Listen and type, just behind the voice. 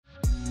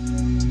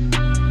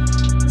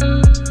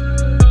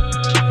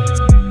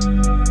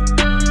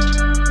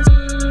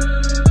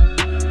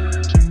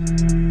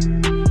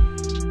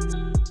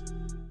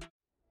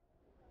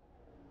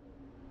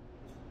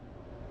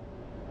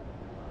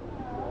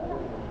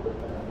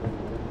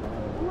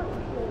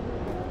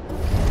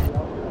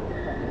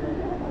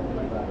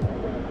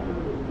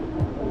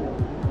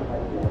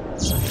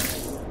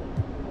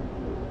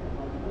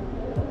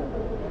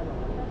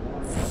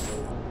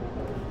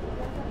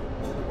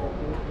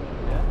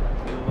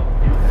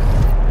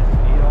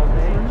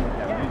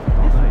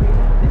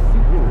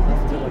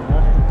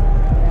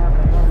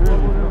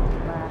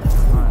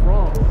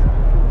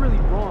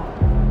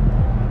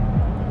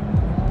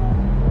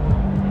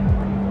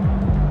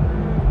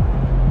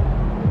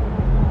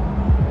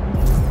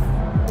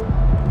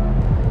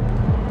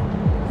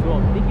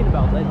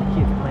letting the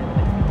kids plan the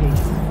next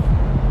vacation.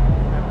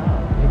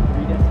 Pick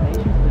 3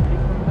 destinations and then pick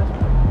from the best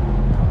one.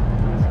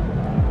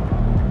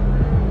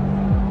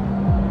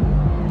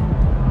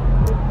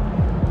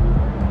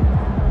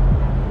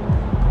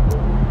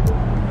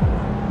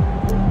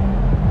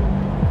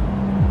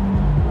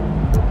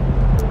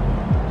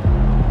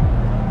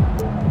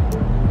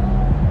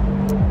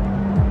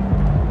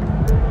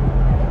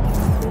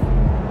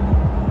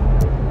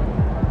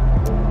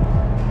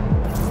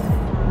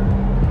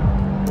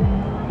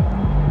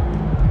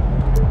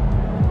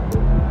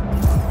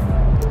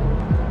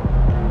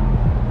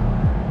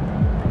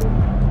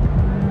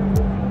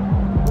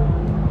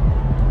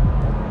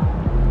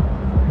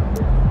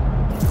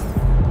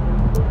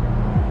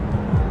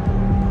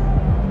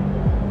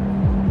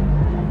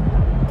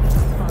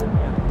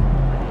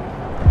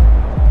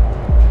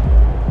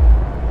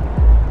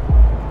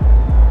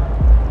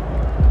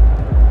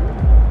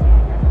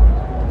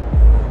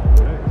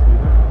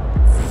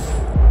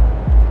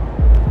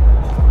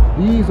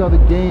 These are the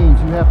games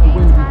you have to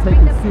win to be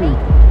taken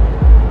seriously.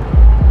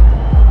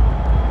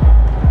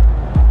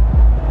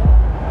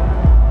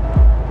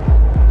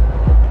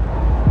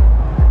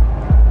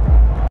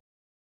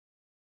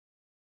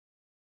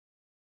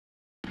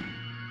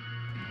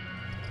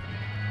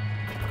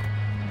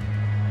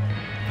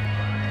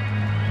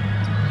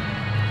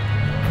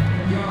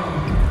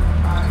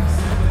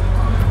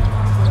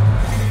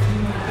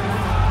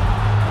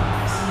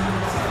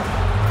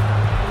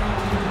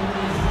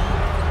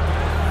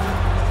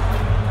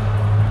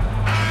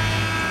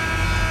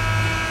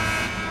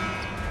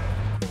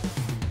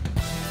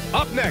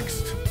 Up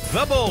next,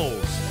 the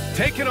Bulls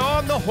taking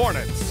on the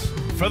Hornets.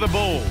 For the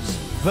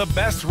Bulls, the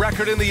best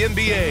record in the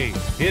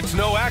NBA. It's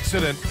no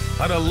accident,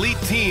 an elite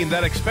team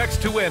that expects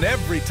to win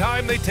every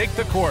time they take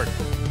the court.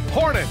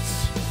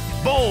 Hornets,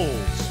 Bulls,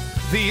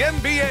 the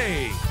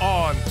NBA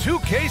on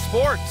 2K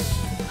Sports.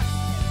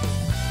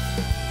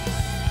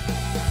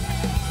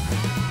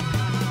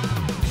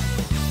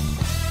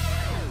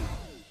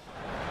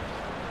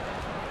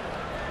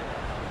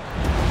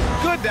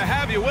 Good to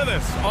have you with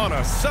us on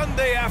a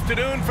Sunday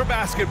afternoon for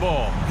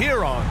basketball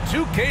here on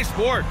 2K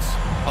Sports.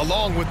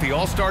 Along with the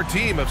all-star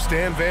team of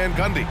Stan Van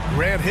Gundy,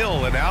 Grant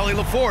Hill, and Allie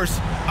LaForce,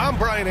 I'm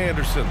Brian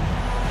Anderson.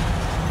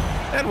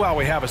 And while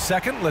we have a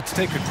second, let's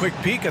take a quick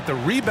peek at the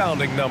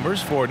rebounding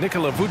numbers for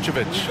Nikola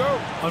Vucevic.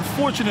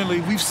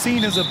 Unfortunately, we've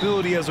seen his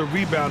ability as a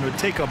rebounder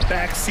take a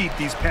back seat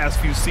these past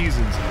few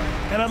seasons.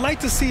 And I'd like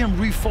to see him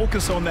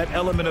refocus on that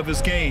element of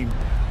his game.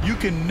 You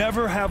can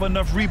never have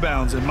enough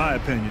rebounds, in my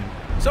opinion.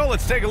 So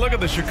let's take a look at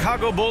the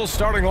Chicago Bulls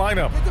starting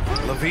lineup.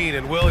 Levine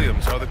and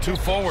Williams are the two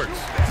forwards.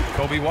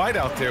 Kobe White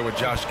out there with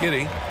Josh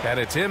Giddey, and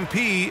it's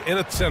MP in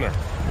at center.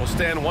 Well,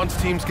 Stan, once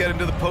teams get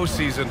into the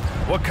postseason,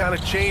 what kind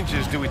of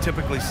changes do we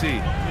typically see?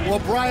 Well,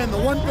 Brian, the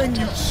one thing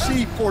you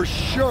see for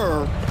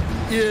sure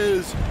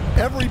is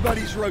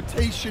everybody's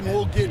rotation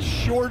will get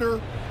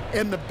shorter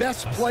and the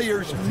best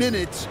players'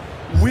 minutes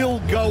will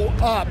go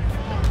up.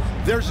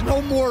 There's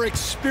no more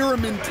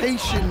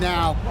experimentation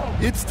now.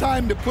 It's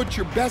time to put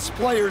your best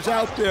players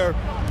out there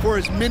for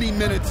as many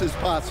minutes as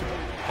possible.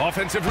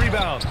 Offensive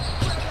rebound.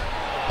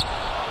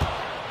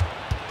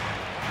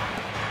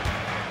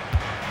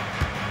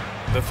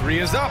 The three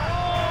is up.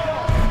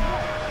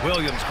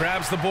 Williams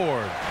grabs the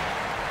board.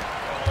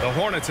 The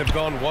Hornets have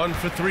gone 1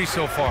 for 3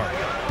 so far.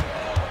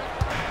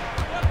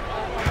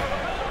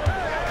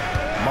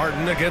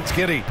 Martin against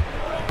Giddey.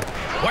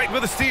 White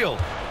with a steal.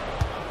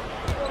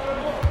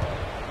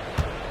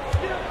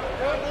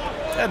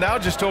 And now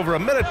just over a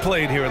minute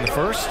played here in the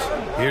first.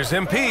 Here's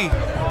MP,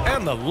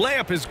 and the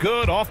layup is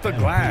good off the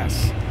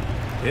glass.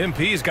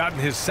 MP's gotten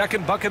his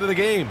second bucket of the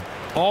game.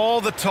 All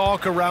the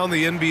talk around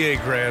the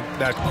NBA, Grant,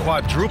 that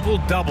quadruple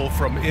double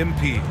from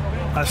MP.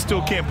 I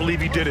still can't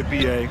believe he did it,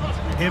 B.A.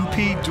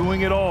 MP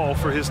doing it all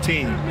for his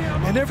team.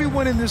 And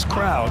everyone in this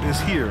crowd is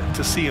here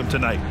to see him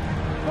tonight.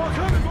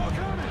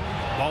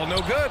 Ball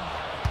no good.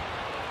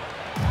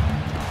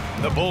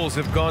 The Bulls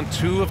have gone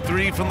 2 of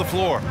 3 from the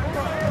floor.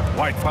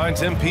 White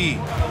finds MP.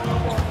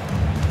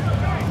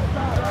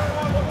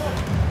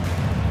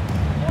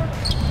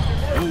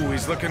 Ooh,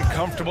 he's looking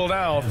comfortable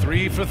now.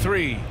 3 for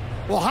 3.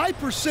 Well, high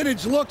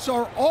percentage looks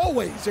are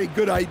always a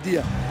good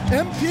idea.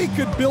 MP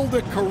could build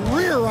a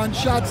career on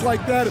shots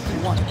like that if he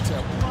wanted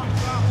to.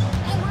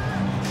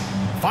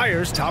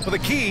 Fires top of the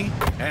key,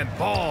 and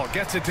Ball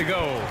gets it to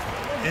go.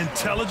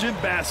 Intelligent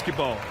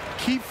basketball.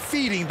 Keep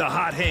feeding the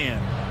hot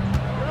hand.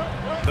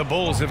 The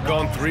Bulls have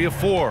gone 3 of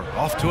 4,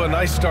 off to a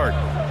nice start.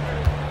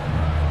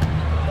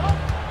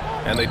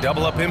 And they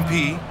double up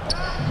MP.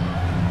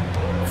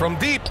 From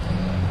deep.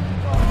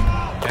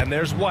 And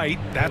there's White.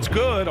 That's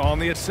good on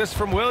the assist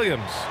from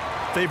Williams.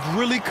 They've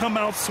really come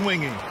out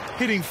swinging,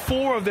 hitting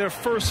 4 of their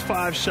first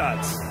 5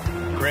 shots.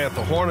 Grant,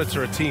 the Hornets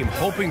are a team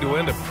hoping to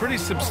end a pretty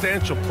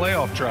substantial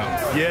playoff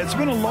drought. Yeah, it's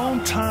been a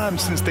long time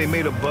since they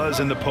made a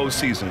buzz in the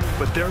postseason,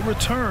 but their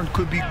return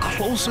could be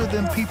closer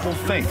than people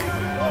think.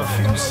 A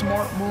few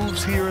smart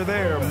moves here or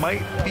there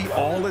might be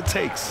all it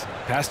takes.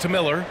 Pass to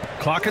Miller,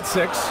 clock at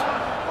 6.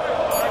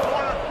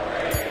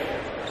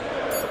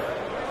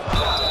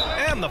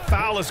 the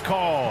foul is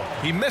called.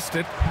 He missed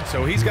it,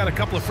 so he's got a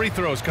couple of free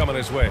throws coming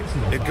his way.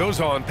 It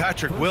goes on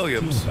Patrick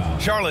Williams.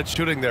 Charlotte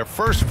shooting their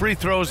first free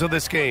throws of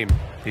this game.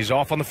 He's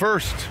off on the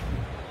first.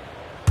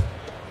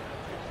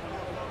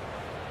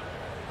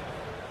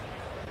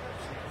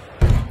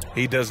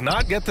 He does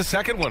not get the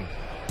second one.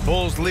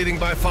 Bulls leading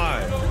by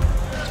 5.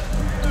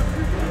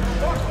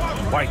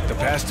 White, the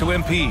pass to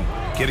MP.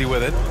 Giddy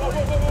with it.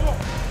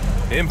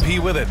 MP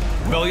with it.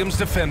 Williams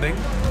defending.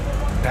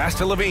 Pass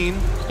to Levine.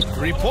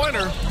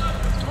 Three-pointer.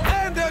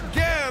 And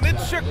again,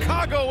 it's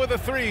Chicago with a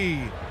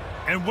 3.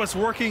 And what's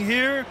working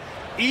here?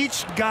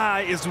 Each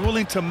guy is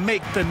willing to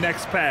make the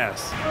next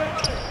pass.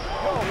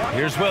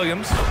 Here's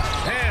Williams.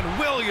 And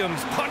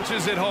Williams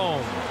punches it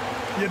home.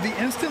 Yeah, the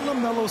instant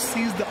LaMelo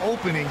sees the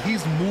opening,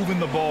 he's moving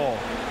the ball.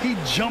 He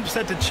jumps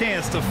at the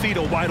chance to feed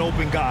a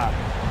wide-open guy.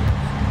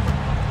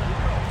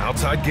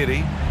 Outside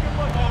Giddy.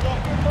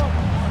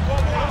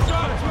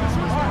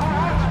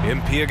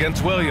 MP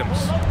against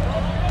Williams.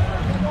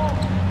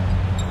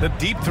 The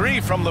deep 3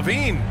 from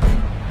Levine.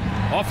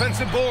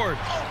 Offensive board.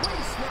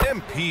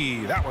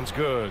 MP, that one's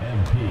good.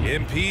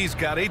 MP's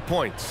got 8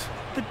 points.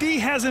 The D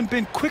hasn't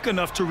been quick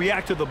enough to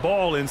react to the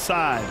ball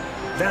inside.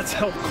 That's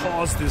helped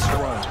cause this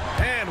run.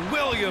 And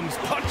Williams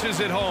punches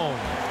it home.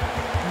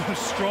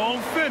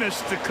 Strong finish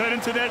to cut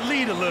into that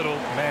lead a little.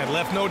 Man,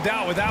 left no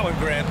doubt with that one,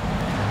 Grant.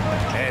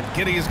 And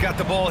Giddy has got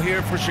the ball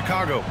here for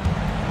Chicago.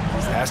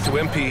 Pass to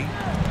MP.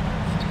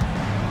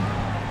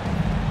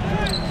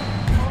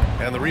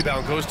 And the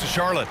rebound goes to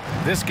Charlotte.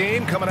 This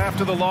game coming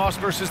after the loss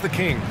versus the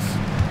Kings.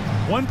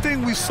 One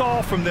thing we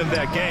saw from them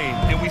that game,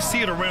 and we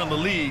see it around the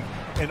league,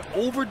 an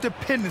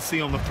over-dependency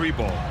on the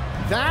 3-ball.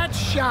 That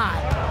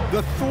shot,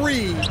 the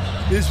 3,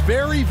 is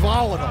very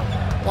volatile.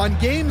 On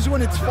games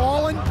when it's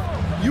falling,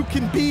 you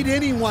can beat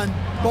anyone,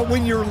 but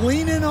when you're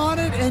leaning on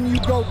it and you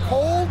go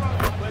cold,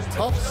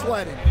 tough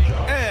sledding.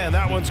 And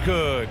that one's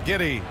good.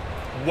 Giddy.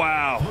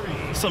 Wow.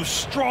 Some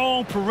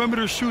strong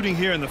perimeter shooting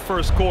here in the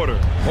first quarter.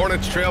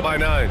 Hornets trail by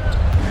 9.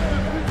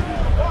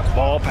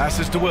 Ball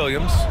passes to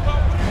Williams.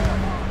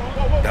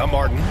 Now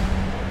Martin.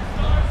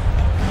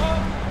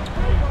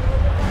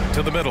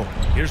 To the middle.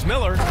 Here's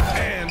Miller.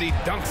 And he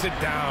dunks it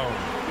down.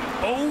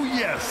 Oh,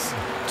 yes.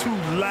 2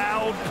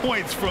 loud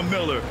points from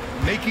Miller,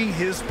 making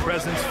his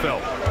presence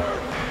felt.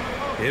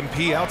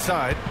 MP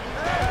outside.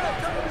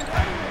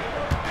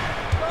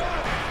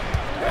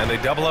 And they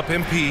double up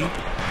MP.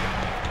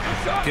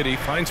 Giddy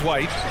finds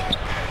White.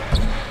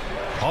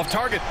 Off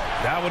target.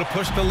 That would have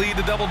pushed the lead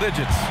to double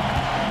digits.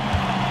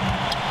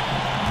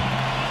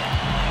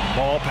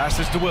 Ball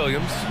passes to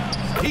Williams.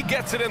 He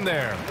gets it in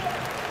there.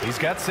 He's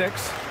got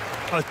 6.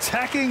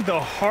 Attacking the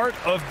heart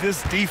of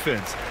this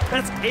defense.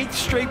 That's 8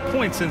 straight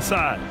points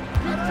inside.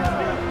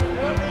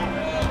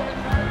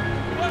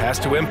 Pass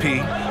to MP.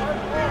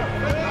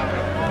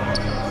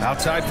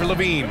 Outside for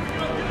Levine.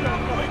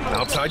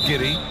 Outside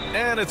Giddy.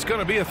 And it's going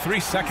to be a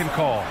 3-second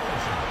call.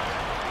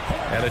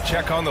 And a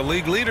check on the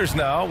league leaders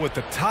now with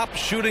the top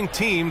shooting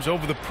teams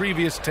over the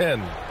previous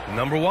 10.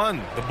 Number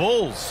 1, the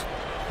Bulls.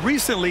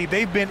 Recently,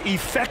 they've been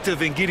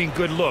effective in getting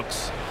good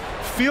looks.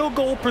 Field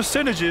goal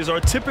percentages are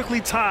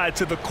typically tied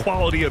to the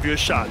quality of your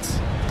shots.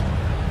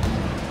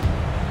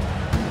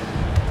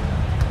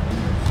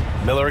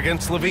 Miller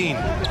against Levine.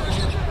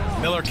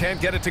 Miller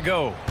can't get it to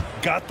go.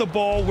 Got the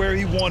ball where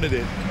he wanted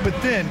it, but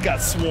then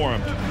got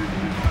swarmed.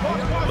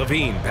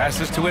 Levine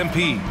passes to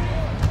MP.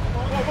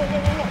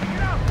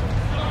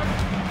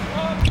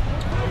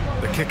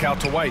 The kick out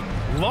to White.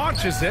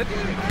 Launches it.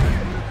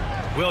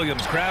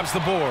 Williams grabs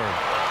the board.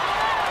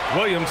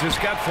 Williams has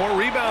got 4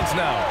 rebounds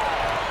now.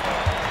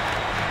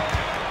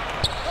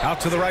 Out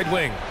to the right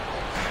wing.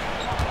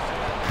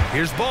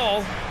 Here's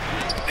Ball.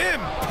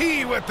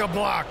 MP with the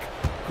block.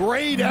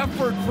 Great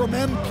effort from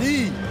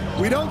MP.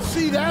 We don't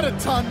see that a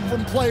ton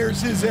from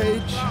players his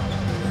age.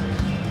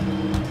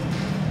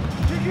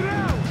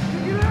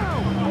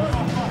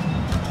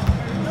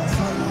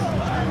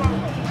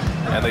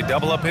 And they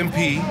double up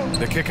MP.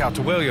 The kick out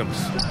to Williams.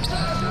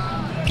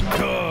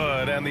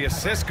 Good, and the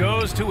assist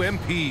goes to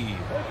MP.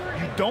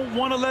 You don't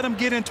want to let him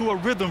get into a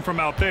rhythm from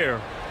out there.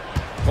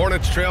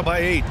 Hornets trail by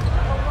 8.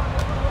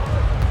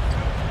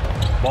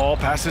 Ball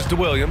passes to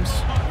Williams.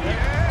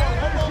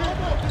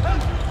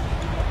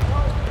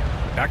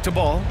 Back to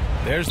Ball.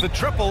 There's the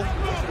triple.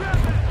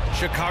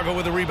 Chicago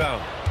with a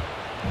rebound.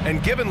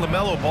 And given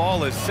LaMelo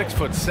Ball is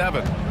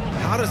 6'7",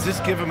 how does this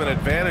give him an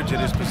advantage at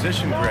his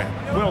position, Grant?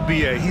 Well,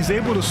 B.A., he's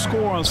able to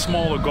score on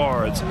smaller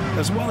guards,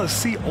 as well as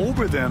see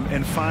over them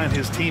and find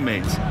his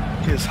teammates.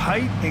 His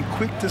height and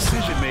quick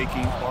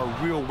decision-making are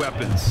real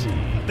weapons.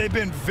 They've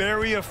been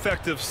very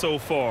effective so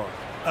far.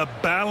 A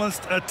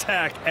balanced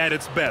attack at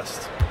its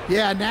best.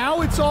 Yeah,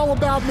 now it's all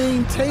about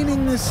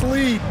maintaining this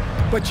lead,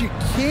 but you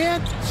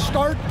can't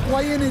start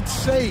playing it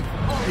safe.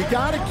 You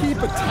got to keep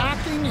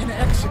attacking and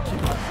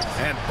executing.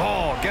 And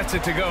Ball gets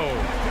it to go.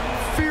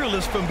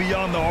 Fearless from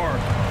beyond the arc,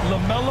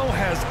 LaMelo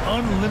has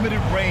unlimited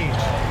range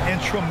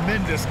and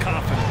tremendous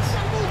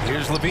confidence.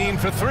 Here's Levine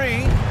for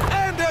 3.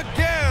 And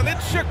again,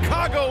 it's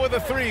Chicago with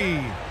a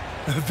 3.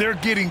 They're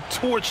getting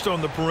torched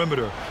on the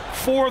perimeter.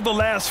 4 of the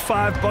last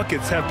 5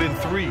 buckets have been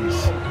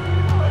threes.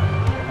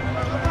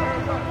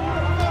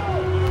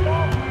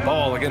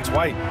 Ball against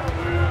White.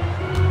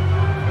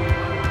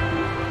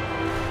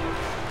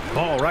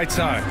 Ball right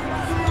side.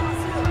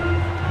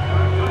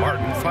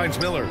 Martin finds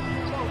Miller.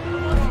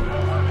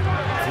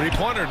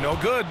 Three-pointer, no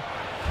good.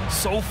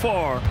 So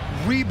far,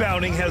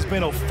 rebounding has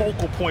been a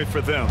focal point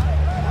for them.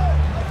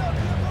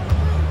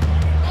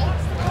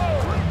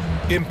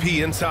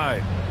 MP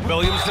inside.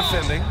 Williams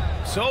defending.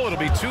 So it'll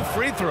be 2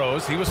 free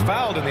throws. He was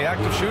fouled in the act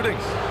of shooting.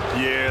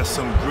 Yeah,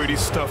 some gritty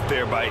stuff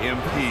there by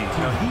MP.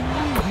 Now, he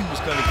knew he was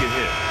going to get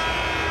hit.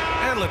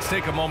 And let's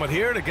take a moment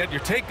here to get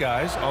your take,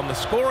 guys, on the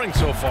scoring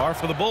so far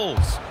for the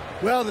Bulls.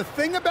 Well, the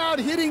thing about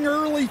hitting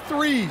early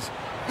threes,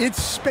 it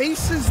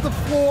spaces the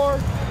floor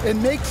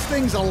and makes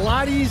things a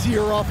lot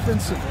easier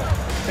offensively.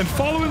 And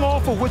following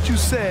off of what you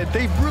said,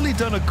 they've really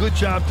done a good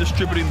job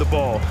distributing the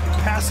ball,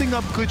 passing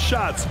up good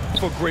shots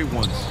for great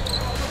ones.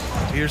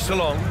 Here's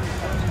Salon.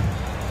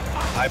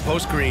 High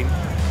post Green.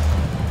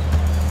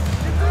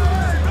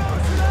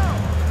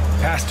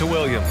 Pass to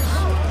Williams.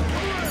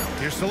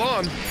 Here's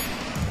Salon.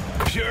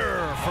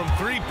 Pure from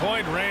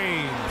three-point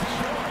range.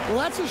 Well,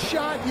 that's a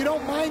shot you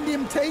don't mind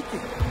him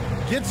taking.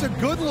 Gets a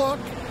good look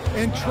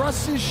and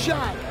trusts his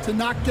shot to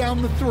knock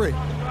down the 3.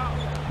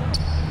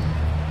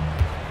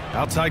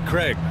 Outside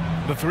Craig.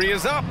 The 3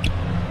 is up.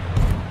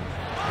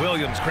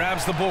 Williams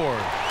grabs the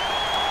board.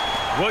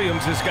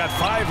 Williams has got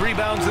 5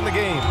 rebounds in the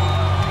game.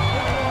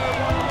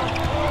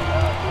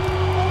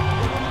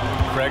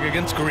 Craig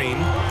against Green.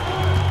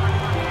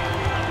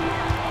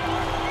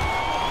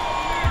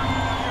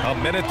 A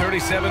minute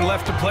 37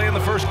 left to play in the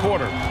first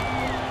quarter.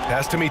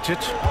 Pass to Micic.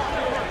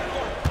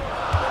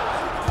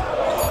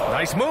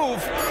 Nice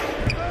move.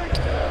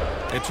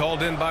 It's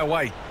hauled in by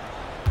White.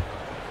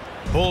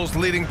 Bulls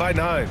leading by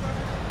 9.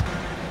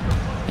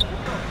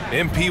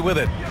 MP with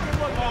it.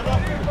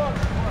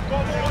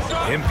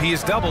 MP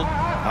is doubled.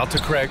 Out to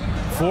Craig.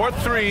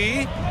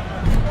 4-3.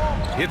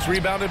 It's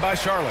rebounded by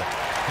Charlotte.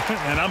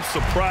 And I'm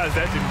surprised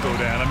that didn't go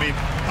down. I mean,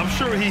 I'm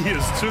sure he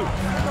is too.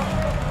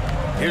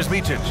 Here's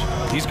Micic.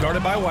 He's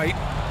guarded by White.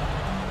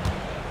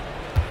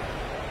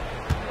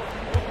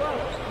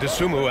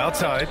 DeSumo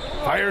outside.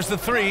 Fires the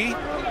 3.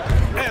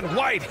 And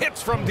White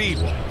hits from deep.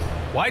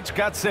 White's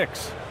got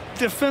 6.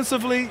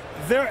 Defensively,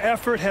 their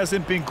effort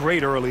hasn't been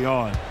great early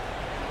on.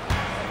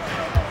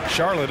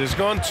 Charlotte has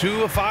gone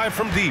 2 of 5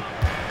 from deep.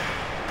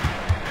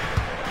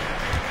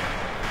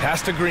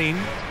 Pass to Green.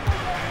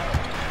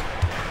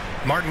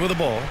 Martin with the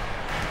ball.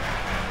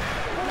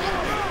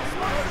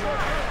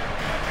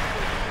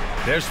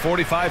 There's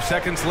 45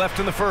 seconds left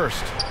in the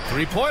first.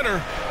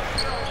 Three-pointer.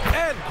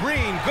 And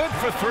Green, good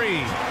for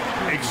 3.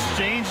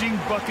 Exchanging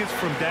buckets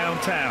from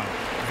downtown.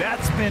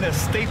 That's been a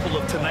staple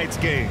of tonight's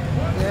game.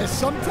 Yeah,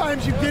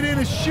 sometimes you get in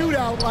a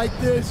shootout like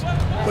this,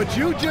 but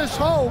you just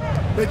hope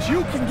that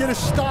you can get a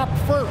stop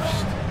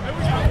first.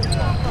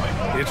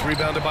 It's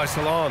rebounded by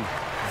Salon.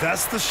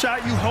 That's the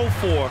shot you hope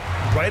for.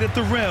 Right at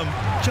the rim,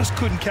 just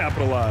couldn't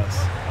capitalize.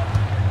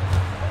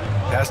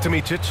 Pass to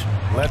Micic.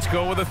 Let's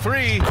go with a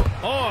 3.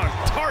 On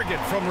target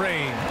from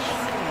range.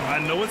 I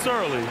know it's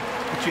early,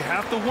 but you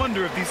have to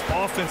wonder if these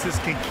offenses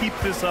can keep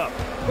this up.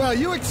 Well,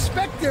 you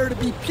expect there to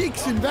be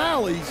peaks and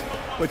valleys,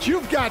 but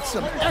you've got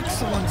some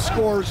excellent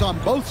scores on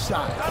both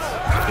sides.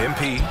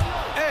 MP.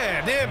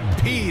 And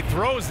MP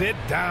throws it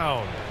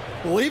down.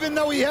 Well, even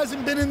though he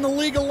hasn't been in the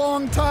league a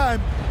long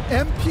time,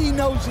 MP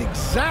knows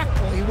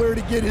exactly where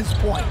to get his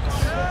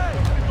points.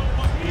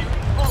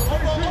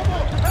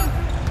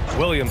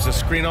 Williams a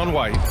screen on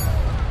White.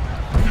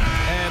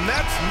 And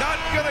that's not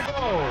gonna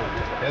go.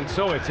 And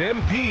so it's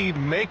MP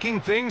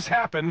making things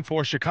happen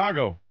for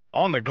Chicago.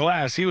 On the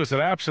glass, he was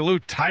an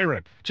absolute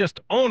tyrant, just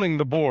owning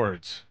the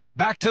boards.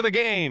 Back to the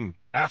game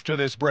after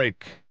this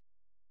break.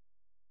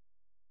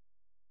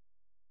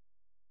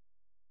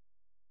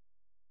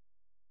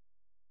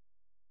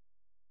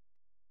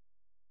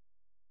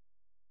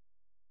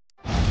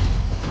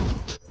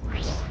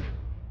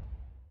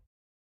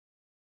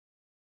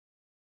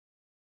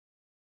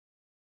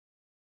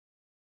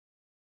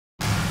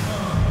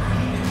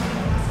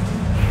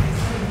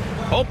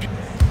 Hope.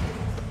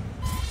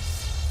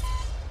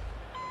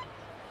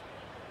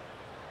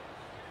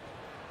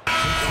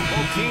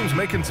 Both teams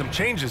making some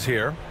changes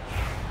here.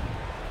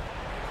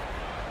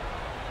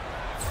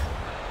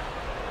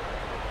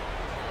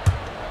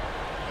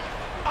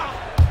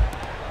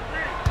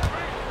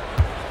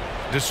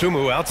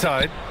 DeSumo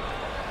outside.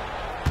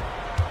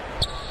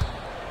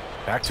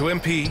 Back to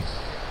MP.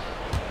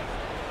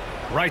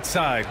 Right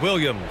side,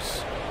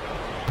 Williams.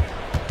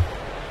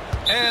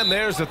 And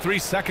there's a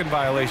 3-second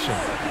violation.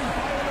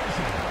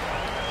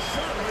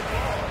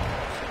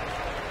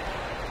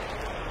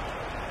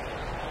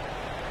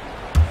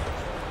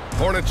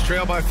 Hornets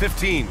trail by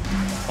 15.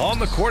 On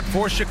the court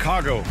for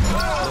Chicago.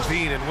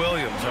 Levine and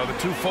Williams are the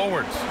 2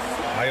 forwards.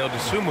 Ayo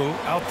DeSumo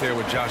out there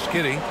with Josh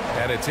Giddey.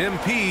 And it's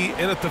MP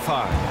in at the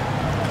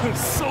 5.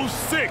 So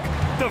sick,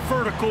 the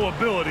vertical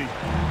ability.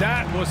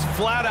 That was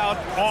flat out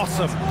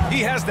awesome.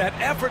 He has that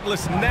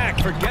effortless knack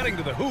for getting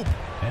to the hoop.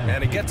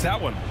 And he gets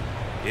that one.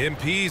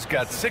 MP's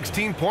got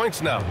 16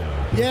 points now.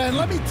 Yeah, and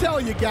let me tell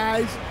you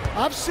guys,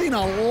 I've seen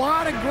a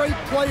lot of great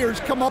players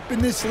come up in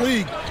this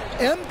league.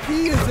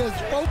 MP is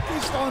as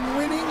focused on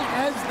winning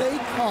as they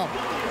come.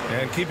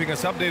 And keeping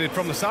us updated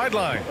from the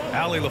sideline,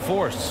 Allie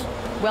LaForce.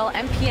 Well,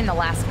 MP in the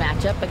last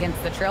matchup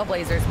against the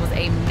Trailblazers was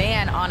a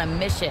man on a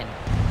mission.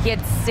 He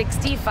had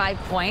 65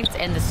 points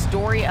and the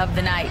story of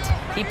the night.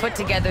 He put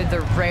together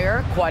the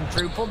rare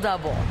quadruple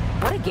double.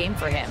 What a game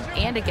for him,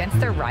 and against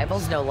their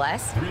rivals no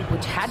less,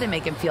 which had to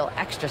make him feel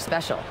extra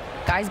special.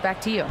 Guys, back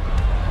to you.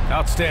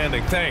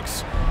 Outstanding,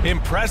 thanks.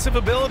 Impressive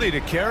ability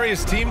to carry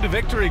his team to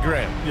victory,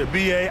 Grant. Yeah,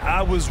 BA,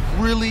 I was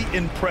really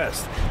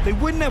impressed. They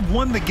wouldn't have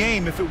won the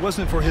game if it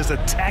wasn't for his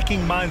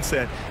attacking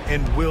mindset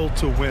and will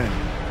to win.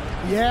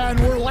 Yeah, and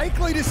we're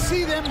likely to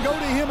see them go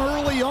to him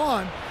early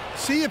on.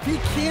 See if he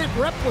can't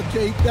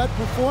replicate that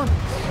performance.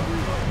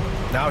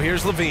 Now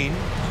here's Levine.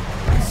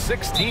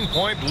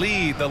 16-point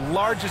lead, the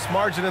largest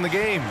margin in the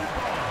game.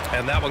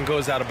 And that one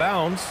goes out of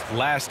bounds.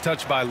 Last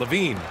touch by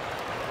Levine.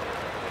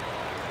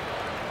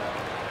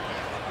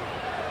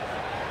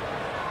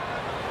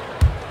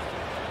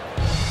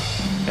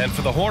 And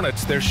for the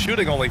Hornets, they're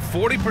shooting only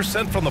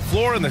 40% from the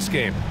floor in this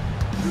game.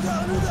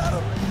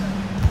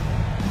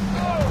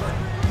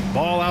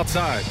 Ball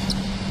outside.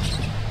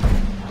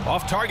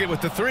 Off target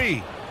with the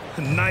three.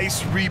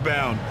 Nice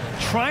rebound.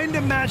 Trying to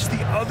match the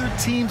other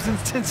team's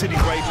intensity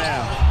right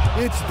now.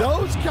 It's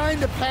those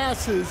kind of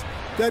passes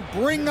that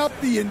bring up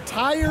the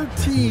entire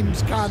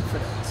team's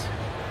confidence.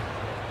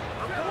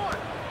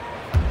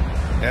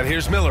 And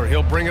here's Miller.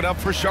 He'll bring it up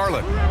for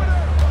Charlotte.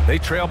 They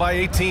trail by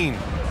 18.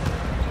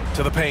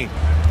 To the paint.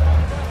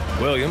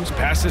 Williams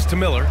passes to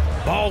Miller.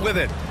 Ball with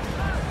it.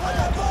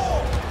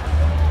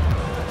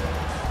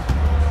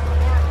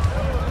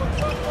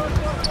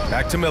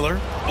 Back to Miller.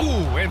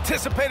 Ooh,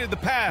 anticipated the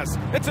pass.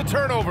 It's a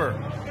turnover.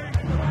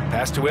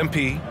 Pass to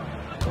MP.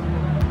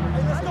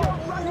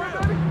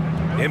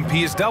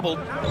 MP is doubled.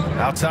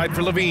 Outside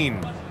for Levine.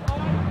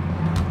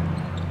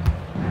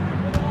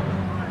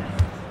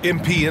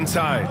 MP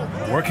inside.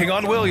 Working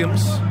on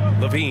Williams.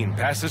 Levine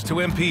passes to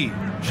MP.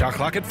 Shot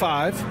clock at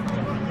 5.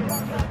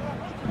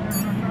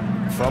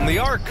 From the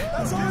arc.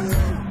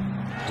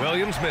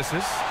 Williams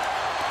misses.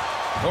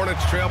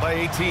 Hornets trail by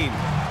 18.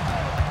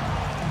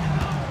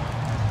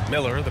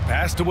 Miller, the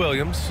pass to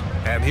Williams.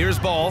 And here's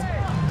Ball.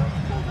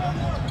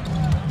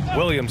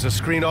 Williams, a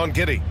screen on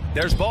Giddey.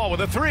 There's Ball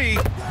with a three.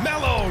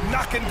 Mello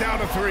knocking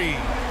down a three.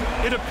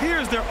 It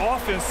appears their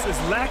offense is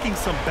lacking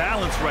some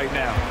balance right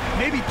now.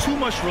 Maybe too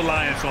much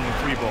reliance on the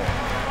three ball.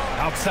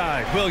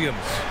 Outside, Williams.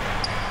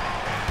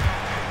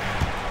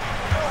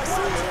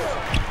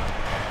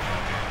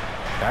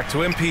 Back to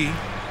MP.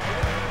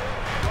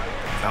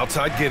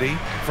 Outside Giddey.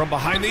 From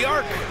behind the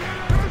arc.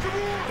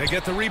 They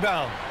get the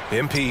rebound.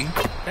 MP.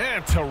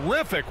 And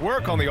terrific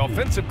work on the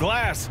offensive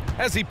glass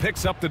as he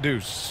picks up the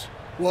deuce.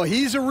 Well,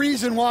 he's a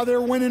reason why they're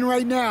winning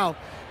right now.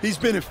 He's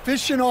been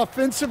efficient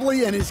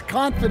offensively, and his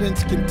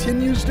confidence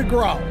continues to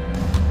grow.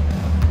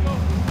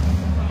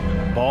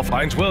 Ball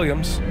finds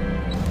Williams.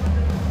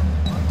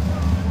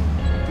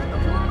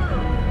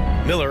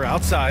 Miller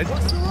outside.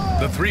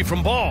 The three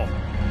from Ball.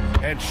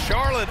 And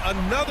Charlotte,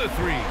 another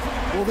three.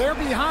 Well, they're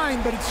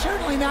behind, but it's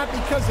certainly not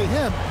because of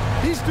him.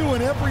 He's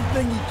doing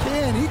everything he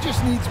can. He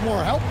just needs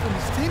more help from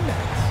his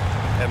teammates.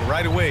 And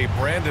right away,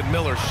 Brandon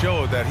Miller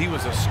showed that he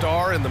was a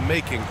star in the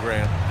making,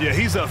 Grant. Yeah,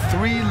 he's a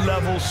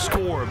 3-level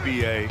scorer,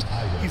 BA.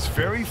 He's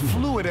very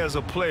fluid as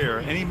a player,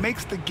 and he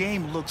makes the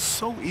game look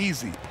so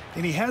easy.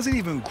 And he hasn't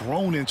even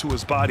grown into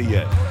his body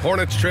yet.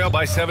 Hornets trail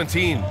by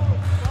 17.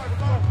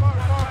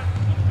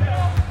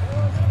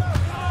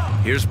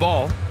 Here's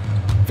Ball.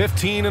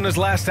 15 in his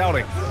last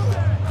outing.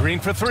 Green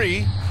for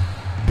three.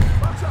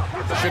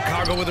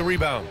 Chicago with a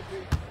rebound.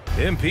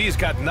 MP's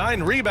got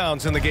 9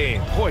 rebounds in the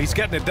game. Boy, he's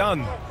getting it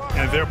done.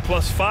 And they're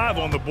 +5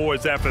 on the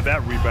boards after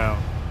that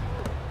rebound.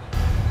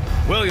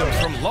 Williams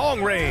from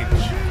long range.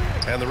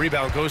 And the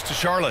rebound goes to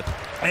Charlotte.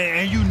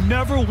 And you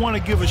never want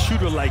to give a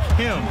shooter like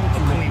him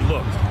a clean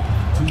look.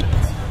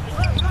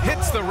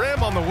 Hits the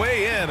rim on the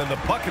way in, and the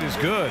bucket is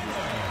good.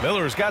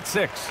 Miller's got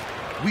 6.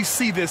 We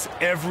see this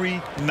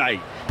every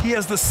night. He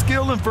has the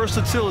skill and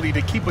versatility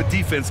to keep a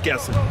defense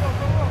guessing.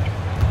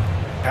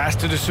 Pass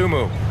to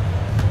DeSumo.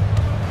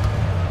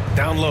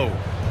 Down low.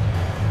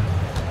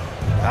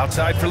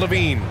 Outside for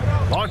Levine.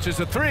 Launches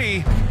a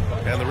three.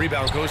 And the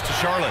rebound goes to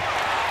Charlotte.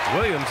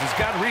 Williams has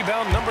got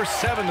rebound number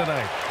 7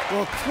 tonight.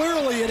 Well,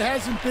 clearly it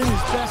hasn't been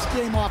his best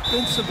game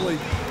offensively,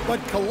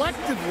 but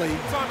collectively,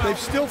 they've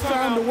still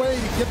found a way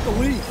to get the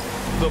lead.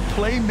 The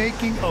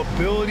playmaking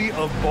ability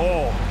of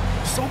Ball.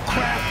 So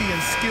crafty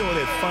and skilled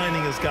at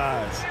finding his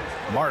guys.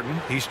 Martin,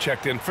 he's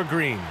checked in for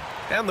Green.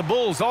 And the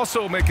Bulls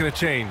also making a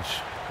change.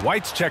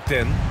 White's checked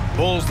in.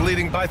 Bulls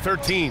leading by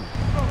 13.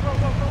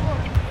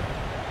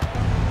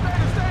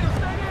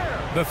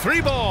 The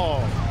three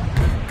ball.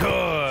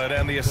 Good.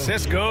 And the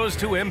assist goes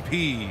to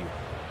MP.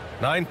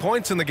 9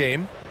 points in the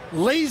game.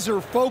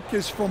 laser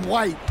focus from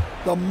White.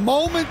 The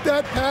moment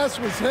that pass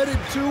was headed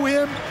to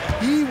him,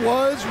 he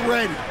was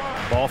ready.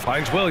 Ball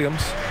finds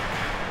Williams.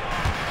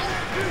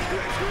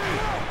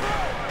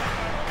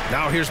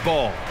 Now here's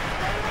Ball.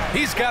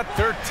 He's got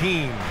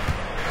 13.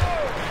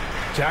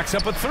 Jacks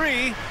up a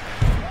 3.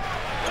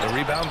 The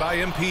rebound by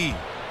MP.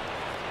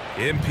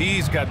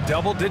 MP's got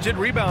double-digit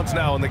rebounds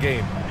now in the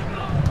game.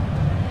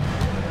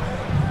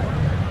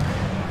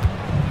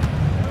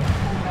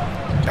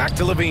 Back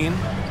to Levine.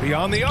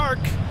 Beyond the arc.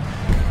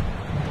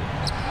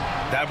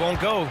 That won't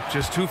go.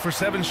 Just 2 for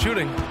 7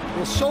 shooting.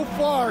 Well, so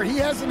far, he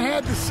hasn't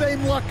had the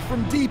same luck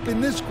from deep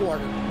in this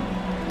quarter.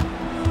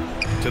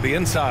 To the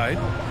inside.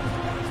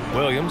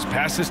 Williams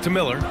passes to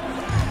Miller.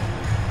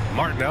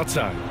 Martin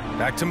outside.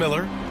 Back to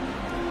Miller.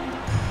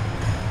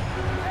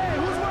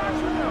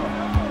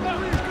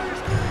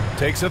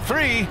 Takes a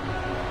 3.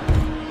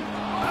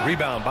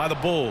 Rebound by the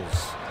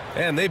Bulls.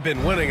 And they've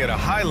been winning at a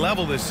high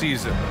level this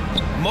season.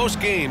 Most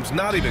games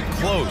not even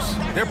close.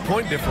 Their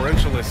point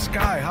differential is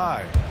sky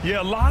high.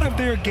 Yeah, a lot of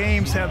their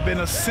games have been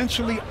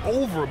essentially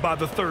over by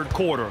the third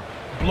quarter.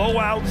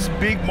 Blowouts,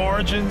 big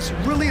margins,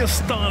 really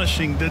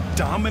astonishing the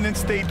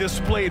dominance they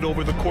displayed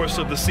over the course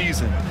of the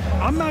season.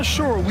 I'm not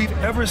sure we've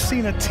ever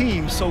seen a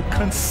team so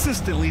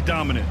consistently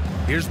dominant.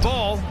 Here's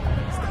Ball.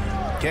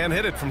 Can't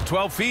hit it from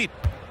 12 feet.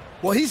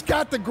 Well, he's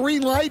got the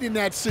green light in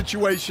that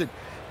situation.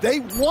 They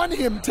want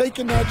him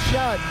taking that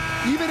shot,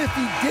 even if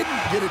he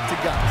didn't get it to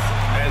go.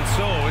 And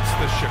so it's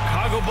the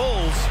Chicago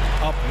Bulls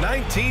up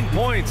 19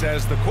 points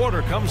as the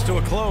quarter comes to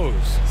a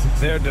close.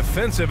 Their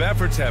defensive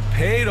efforts have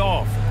paid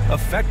off,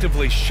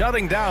 effectively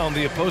shutting down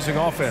the opposing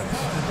offense.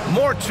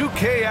 More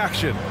 2K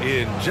action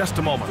in just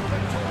a moment.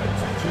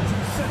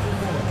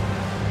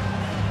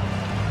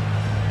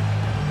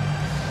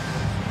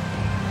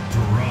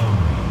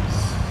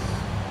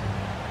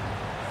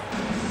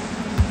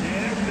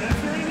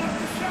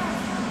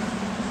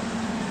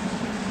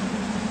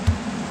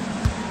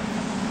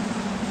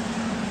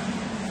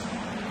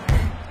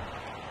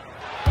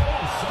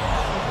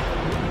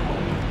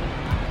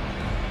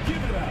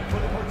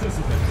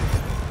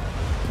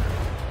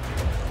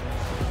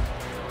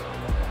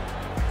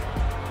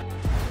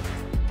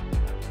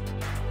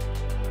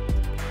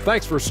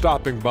 Thanks for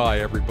stopping by,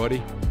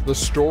 everybody. The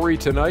story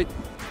tonight,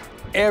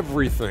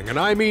 everything, and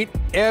I mean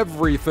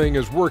everything,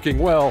 is working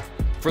well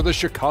for the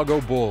Chicago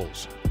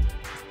Bulls.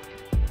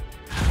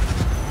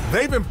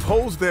 They've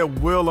imposed their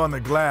will on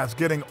the glass,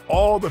 getting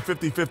all the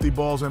 50-50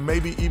 balls and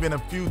maybe even a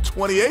few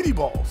 20-80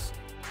 balls.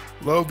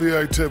 Love the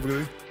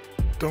activity.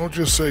 Don't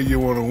just say you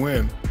want to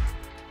win.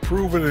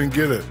 Prove it and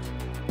get it.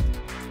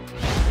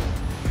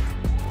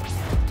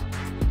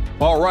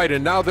 All right,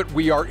 and now that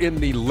we are in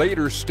the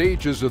later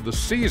stages of the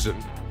season,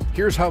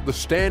 here's how the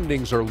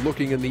standings are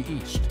looking in the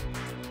East.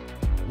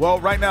 Well,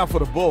 right now for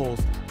the Bulls,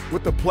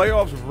 with the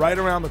playoffs right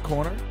around the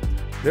corner,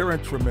 they're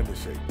in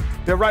tremendous shape.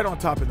 They're right on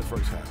top in the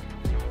first half.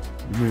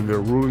 You mean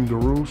they're ruling the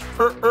roost?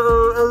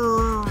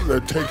 They're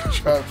taking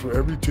shots for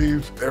every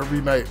team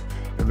every night,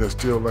 and they're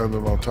still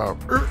landing on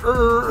top.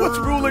 What's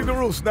ruling the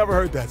roost? Never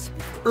heard that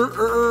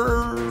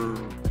before.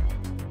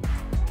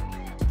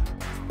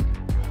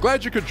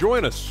 Glad you could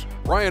join us.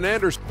 Ryan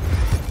Anderson.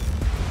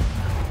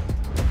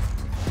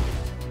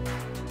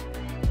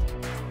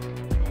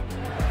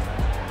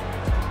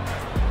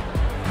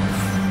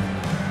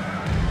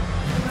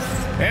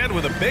 And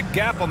with a big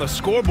gap on the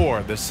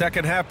scoreboard, the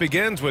second half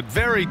begins with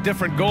very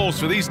different goals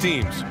for these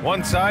teams.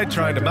 One side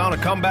trying to mount a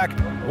comeback,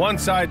 one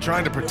side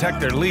trying to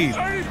protect their lead.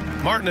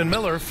 Martin and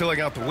Miller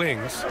filling out the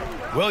wings.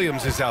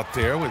 Williams is out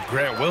there with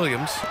Grant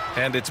Williams,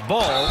 and it's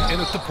Ball in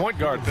at the point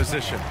guard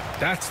position.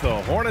 That's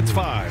the Hornets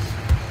 5.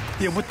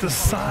 Yeah, with the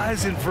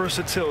size and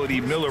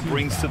versatility Miller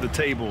brings to the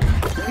table,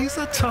 he's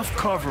a tough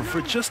cover for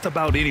just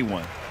about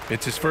anyone.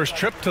 It's his first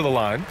trip to the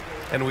line,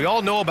 and we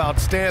all know about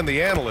Stan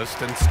the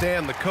analyst and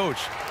Stan the coach,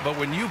 but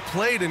when you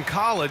played in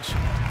college,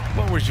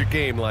 what was your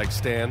game like,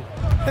 Stan?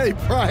 Hey,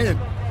 Brian,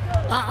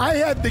 I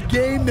had the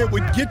game that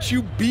would get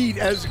you beat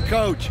as a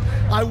coach.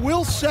 I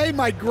will say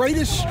my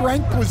greatest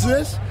strength was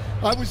this.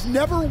 I was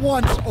never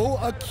once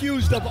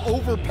accused of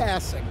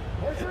overpassing.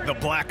 The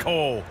black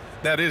hole.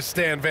 That is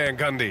Stan Van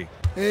Gundy.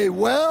 A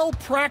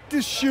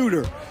well-practiced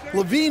shooter.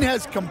 Levine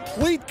has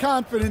complete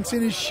confidence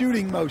in his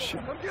shooting motion.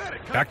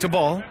 Back to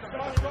Ball.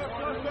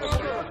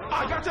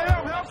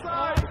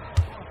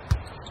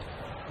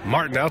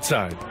 Martin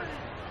outside.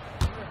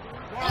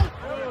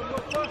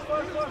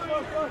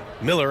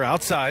 Miller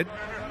outside.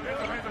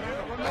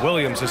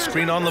 Williams a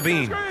screen on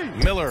Levine.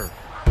 Miller.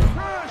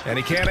 And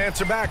he can't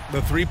answer back.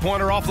 The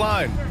three-pointer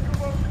offline.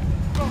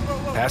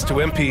 Pass to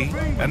MP.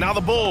 And now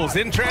the Bulls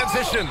in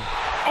transition.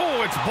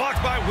 Oh, it's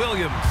blocked by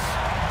Williams.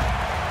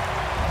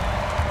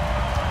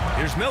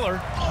 Here's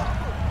Miller.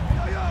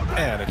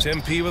 And it's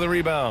MP with a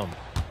rebound.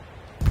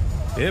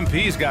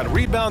 MP's got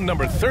rebound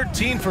number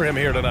 13 for him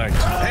here tonight.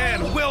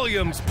 And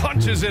Williams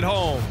punches it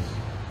home.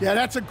 Yeah,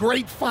 that's a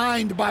great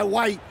find by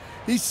White.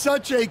 He's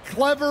such a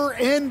clever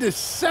and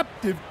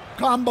deceptive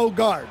combo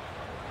guard.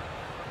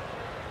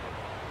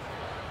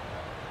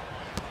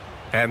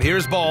 And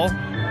here's Ball.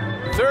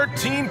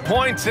 13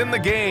 points in the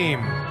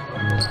game.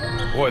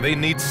 Boy, they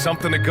need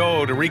something to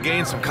go to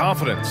regain some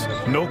confidence.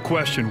 No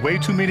question. Way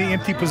too many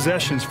empty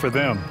possessions for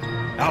them.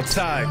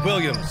 Outside,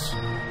 Williams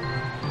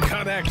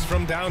connects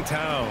from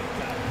downtown.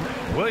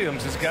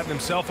 Williams has gotten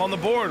himself on the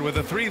board with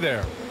a 3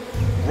 there.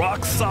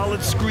 Rock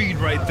solid screen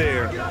right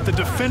there. The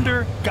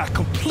defender got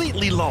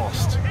completely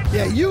lost.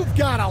 Yeah, you've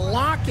got to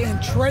lock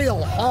and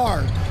trail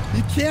hard.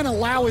 You can't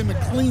allow him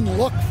a clean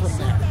look from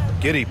there.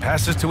 Giddey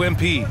passes to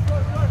MP.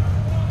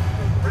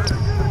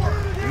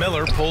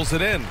 Miller pulls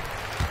it in.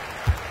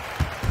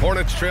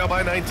 Hornets trail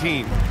by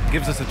 19.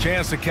 Gives us a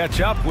chance to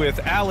catch up with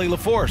Allie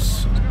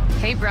LaForce.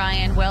 Hey,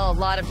 Brian. Well, a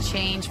lot of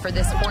change for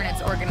this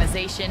Hornets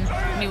organization.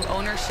 New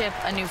ownership,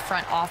 a new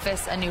front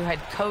office, a new head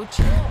coach,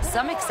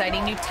 some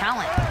exciting new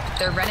talent.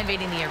 They're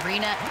renovating the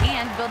arena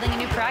and building a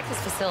new practice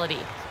facility.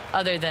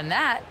 Other than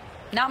that,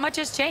 not much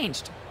has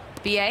changed.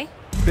 BA?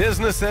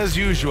 Business as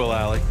usual,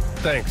 Allie.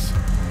 Thanks.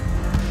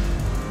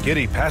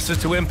 Giddey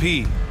passes to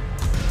MP.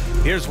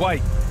 Here's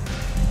White.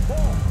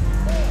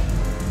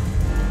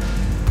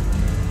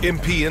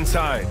 MP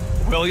inside.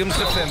 Williams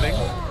defending.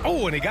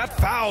 Oh, and he got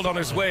fouled on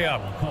his way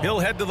up. He'll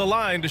head to the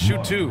line to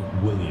shoot 2.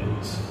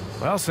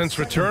 Well, since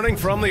returning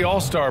from the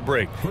All-Star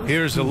break,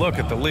 here's a look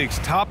at the league's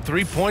top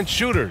 3-point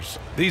shooters.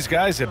 These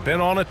guys have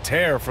been on a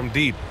tear from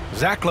deep.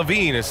 Zach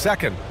LaVine is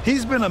second.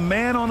 He's been a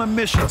man on a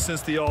mission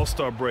since the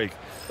All-Star break,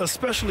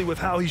 especially with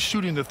how he's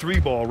shooting the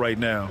 3-ball right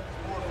now.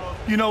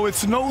 You know,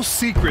 it's no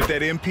secret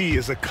that MP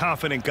is a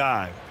confident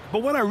guy.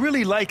 But what I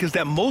really like is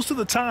that most of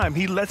the time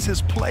he lets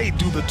his play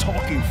do the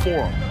talking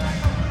for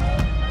him.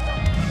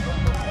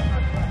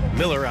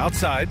 Miller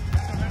outside.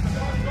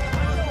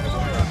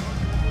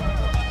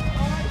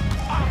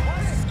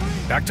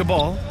 Back to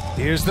Ball.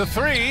 Here's the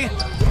 3.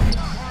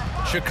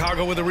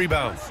 Chicago with a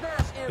rebound.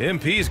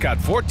 MP's got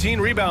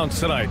 14 rebounds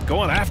tonight,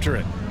 going after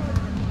it.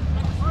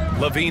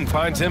 LaVine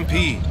finds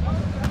MP.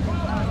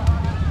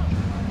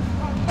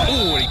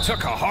 Oh, and he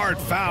took a hard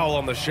foul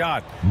on the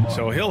shot.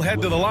 So he'll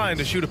head to the line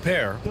to shoot a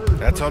pair.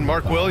 That's on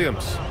Mark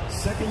Williams.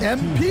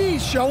 MP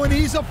showing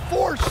he's a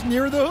force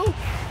near the hoop.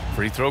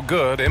 Free throw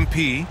good,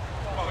 MP.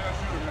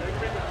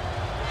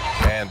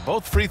 And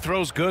both free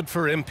throws good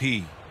for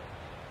MP.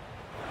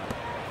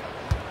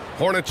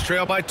 Hornets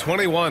trail by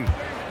 21.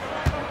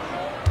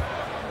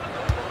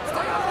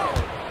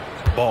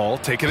 Ball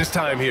taking his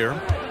time here.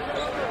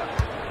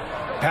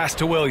 Pass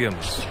to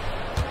Williams.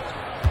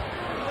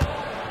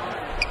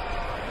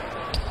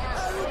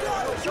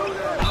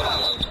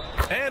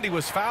 And he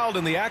was fouled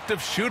in the act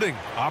of shooting.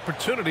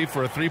 Opportunity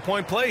for a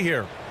 3-point play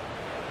here.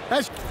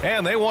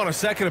 And they want a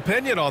second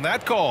opinion on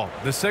that call.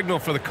 The signal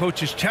for the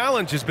coach's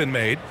challenge has been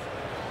made.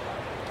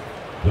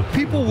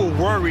 People were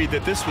worried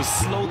that this would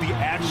slow the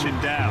action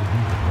down.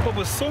 But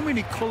with so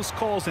many close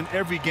calls in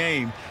every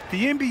game,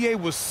 the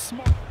NBA was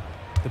smart.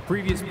 The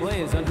previous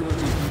play is under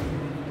review.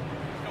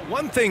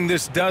 One thing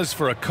this does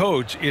for a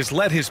coach is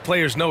let his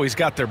players know he's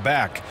got their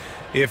back.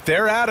 If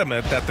they're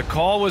adamant that the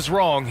call was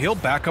wrong, he'll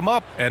back them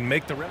up and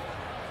make the ref.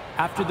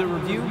 After the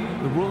review,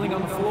 the ruling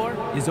on the floor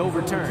is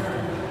overturned.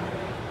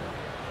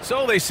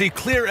 So they see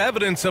clear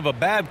evidence of a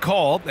bad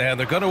call, and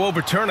they're going to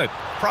overturn it.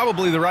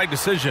 Probably the right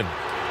decision.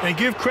 And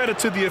give credit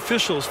to the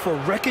officials for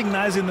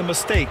recognizing the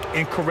mistake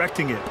and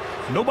correcting it.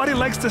 Nobody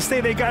likes to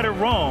say they got it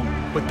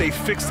wrong, but they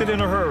fixed it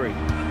in a hurry.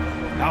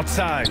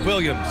 Outside,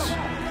 Williams.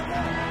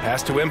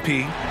 Pass to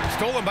MP.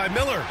 Stolen by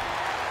Miller.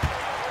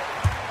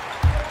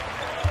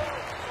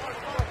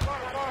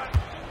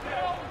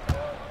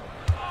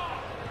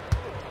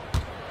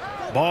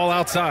 Ball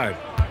outside.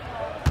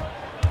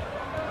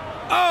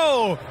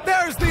 Oh,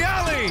 there's the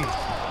alley.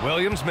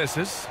 Williams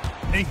misses.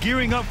 And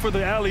gearing up for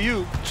the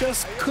alley-oop,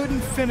 just couldn't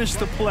finish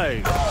the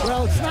play.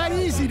 Well, it's not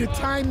easy to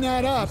time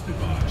that up.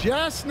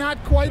 Just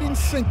not quite in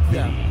sync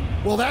there.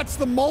 Well, that's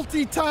the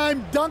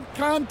multi-time dunk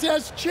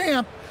contest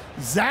champ,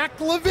 Zach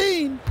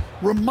LaVine,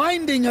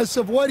 reminding us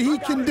of what he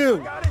can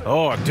do.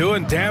 Oh,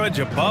 doing damage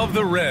above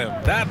the rim.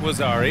 That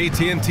was our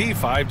AT&T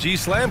 5G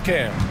Slam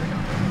Cam.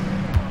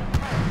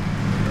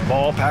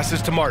 Ball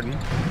passes to Martin.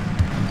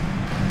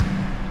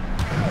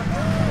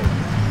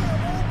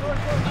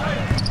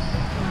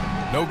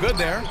 No good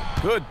there.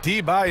 Good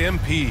D by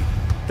MP.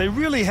 They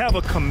really have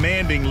a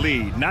commanding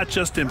lead, not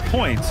just in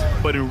points,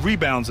 but in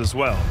rebounds as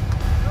well.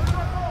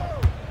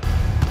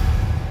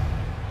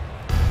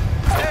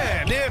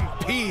 And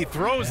MP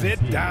throws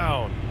it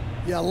down.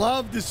 You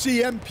love to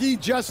see MP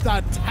just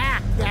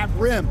attack that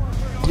rim.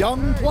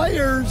 Young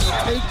players,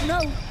 take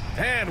note.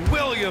 And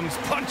Williams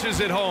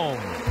punches it home.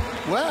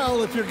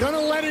 Well, if you're going to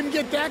let him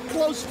get that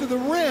close to the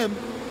rim,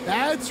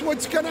 that's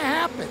what's going to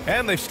happen.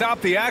 And they've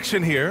stopped the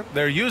action here.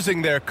 They're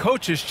using their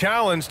coach's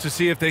challenge to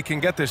see if they can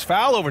get this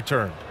foul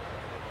overturned.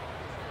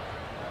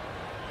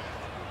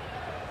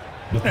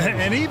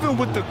 And even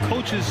with the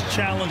coach's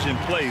challenge in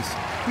place,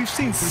 we've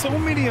seen so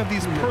many of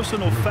these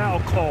personal foul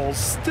calls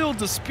still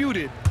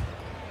disputed.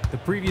 The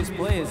previous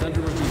play is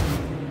under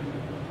review.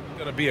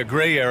 Going to be a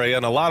gray area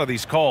in a lot of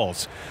these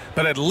calls,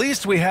 but at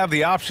least we have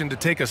the option to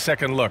take a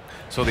second look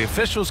so the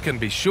officials can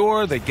be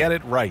sure they get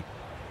it right.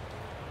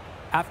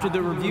 After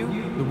the review,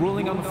 the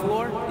ruling on the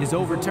floor is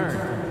overturned.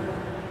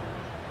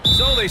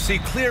 So they see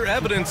clear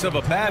evidence of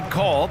a bad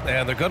call,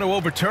 and they're going to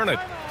overturn it.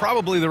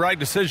 Probably the right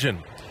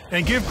decision.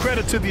 And give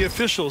credit to the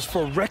officials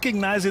for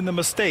recognizing the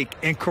mistake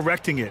and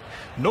correcting it.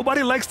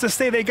 Nobody likes to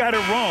say they got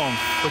it wrong,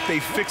 but they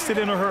fixed it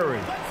in a hurry.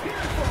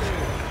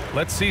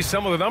 Let's see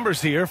some of the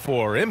numbers here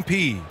for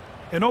MP.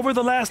 And over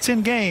the last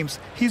 10 games,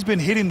 he's been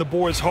hitting the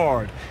boards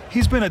hard.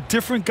 He's been a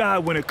different guy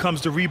when it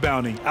comes to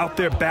rebounding, out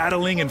there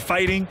battling and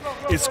fighting.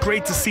 It's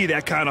great to see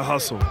that kind of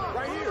hustle.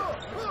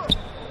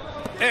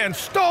 And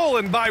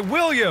stolen by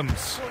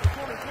Williams.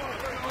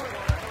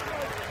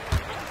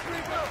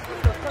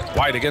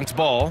 White against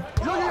Ball.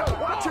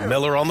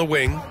 Miller on the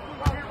wing.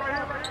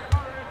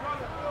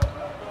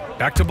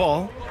 Back to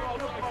Ball.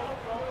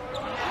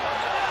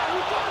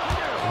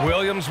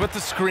 Williams with the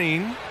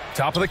screen.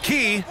 Top of the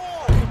key.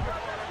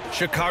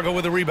 Chicago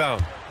with a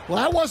rebound. Well,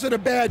 that wasn't a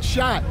bad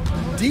shot.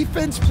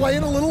 Defense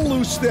playing a little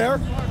loose there.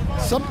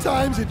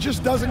 Sometimes it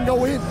just doesn't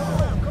go in.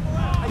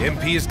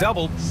 MP is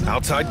doubled.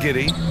 Outside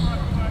Giddey.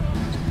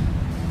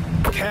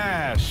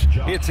 Cash.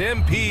 It's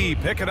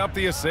MP picking up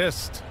the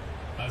assist.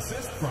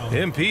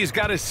 MP's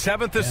got his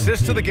 7th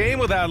assist of the game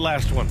with that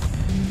last one.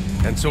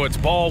 And so it's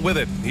Ball with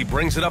it. He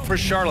brings it up for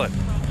Charlotte.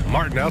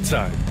 Martin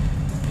outside.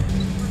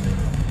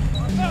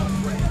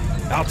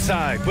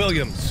 Outside,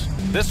 Williams.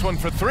 This one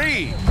for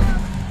 3.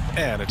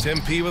 And it's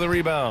MP with a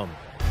rebound.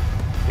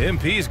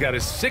 MP's got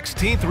his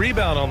 16th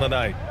rebound on the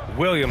night.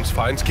 Williams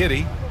finds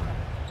Giddey.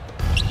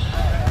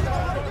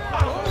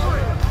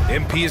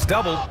 MP is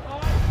doubled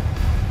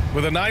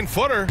with a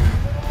 9-footer.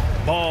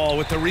 Ball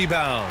with the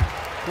rebound.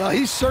 Well,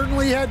 he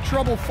certainly had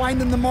trouble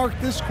finding the mark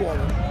this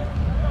quarter.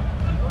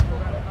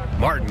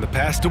 Martin, the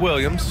pass to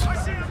Williams.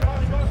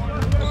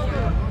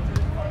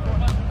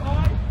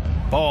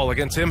 Ball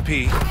against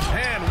MP.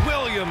 And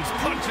Williams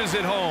punches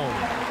it home.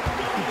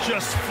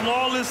 Just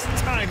flawless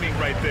timing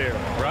right there.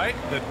 Right?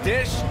 The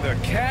dish, the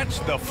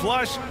catch, the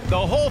flush, the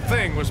whole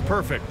thing was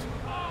perfect.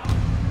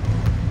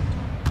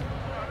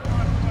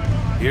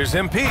 Here's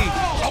MP.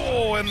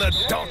 Oh, and the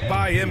dunk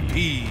by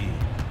MP.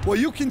 Well,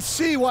 you can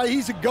see why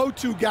he's a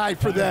go-to guy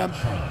for them.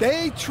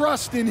 They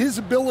trust in his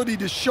ability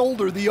to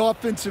shoulder the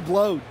offensive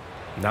load.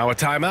 Now a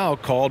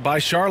timeout called by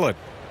Charlotte.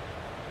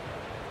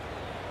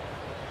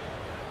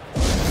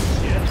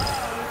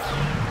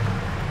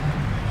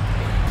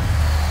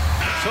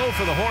 So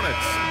for the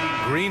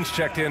Hornets, Green's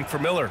checked in for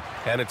Miller,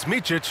 and it's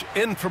Micic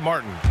in for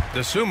Martin.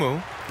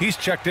 DeSumo, he's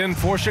checked in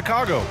for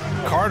Chicago.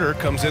 Carter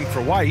comes in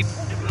for White.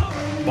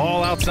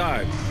 Ball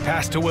outside,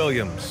 pass to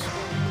Williams.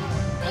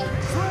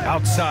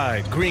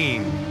 Outside,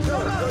 Green.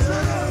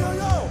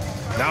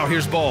 Now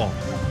here's Ball.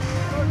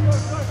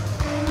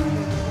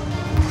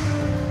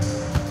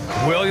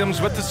 Williams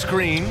with the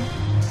screen.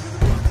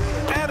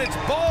 And it's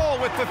Ball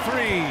with the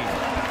 3.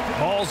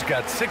 Ball's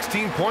got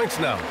 16 points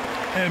now.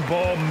 And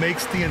Ball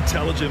makes the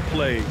intelligent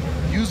play,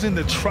 using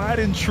the tried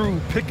and true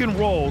pick and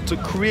roll to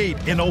create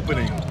an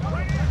opening.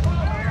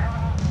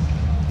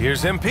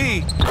 Here's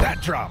MP.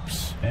 That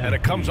drops. And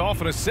it comes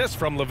off an assist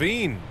from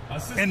Levine.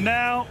 And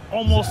now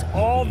almost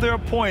all their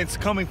points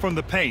coming from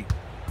the paint.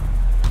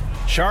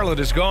 Charlotte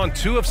has gone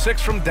 2 of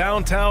 6 from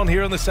downtown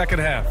here in the second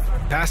half.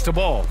 Pass to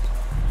Ball.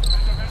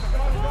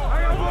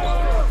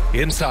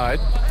 Inside.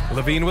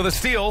 Levine with a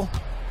steal.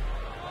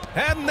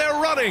 And they're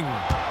running.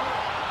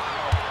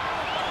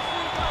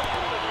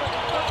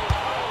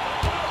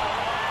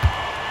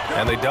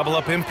 And they double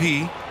up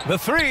MP. The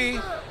 3.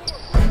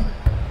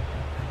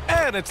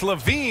 And it's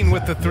Levine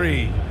with the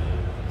 3.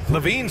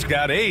 Levine's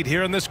got 8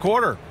 here in this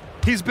quarter.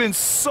 He's been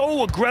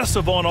so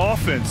aggressive on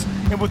offense,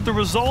 and with the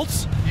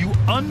results, you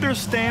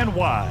understand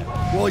why.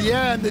 Well,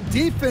 yeah, and the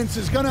defense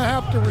is going to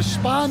have to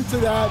respond to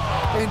that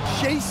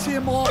and chase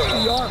him off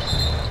the arc.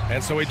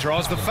 And so he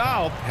draws the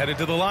foul, headed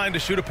to the line to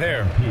shoot a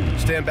pair.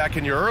 Stand back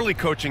in your early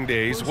coaching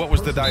days, what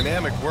was the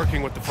dynamic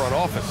working with the front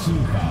office?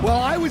 Well,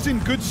 I was in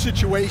good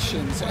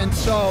situations, and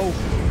so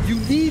you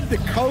need the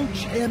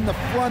coach and the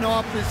front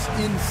office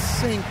in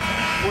sync,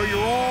 where you're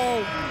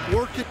all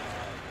working.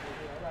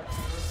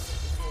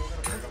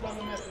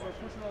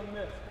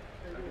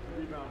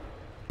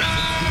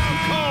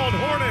 Called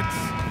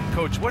Hornets.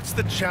 Coach, what's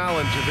the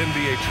challenge of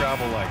NBA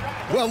travel like?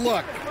 Well,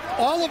 look,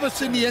 all of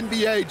us in the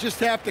NBA just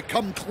have to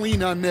come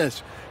clean on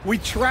this. We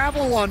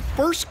travel on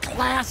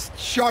first-class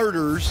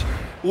charters.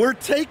 We're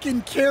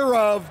taken care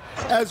of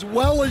as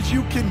well as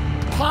you can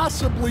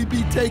possibly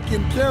be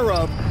taken care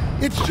of.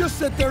 It's just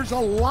that there's a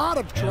lot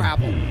of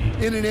travel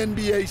in an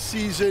NBA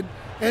season,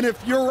 and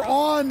if you're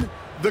on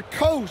the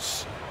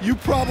coast, you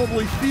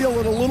probably feel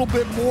it a little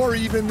bit more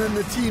even than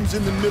the teams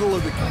in the middle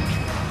of the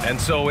country. And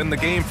so in the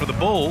game for the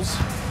Bulls,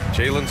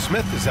 Jalen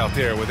Smith is out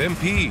there with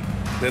MP.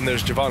 Then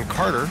there's Javon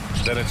Carter,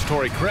 then it's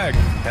Torrey Craig,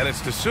 and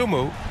it's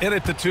DeSumo in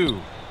at the 2.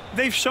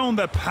 They've shown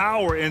that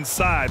power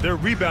inside. Their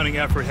rebounding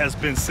effort has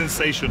been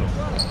sensational.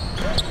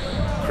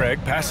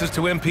 Craig passes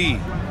to MP.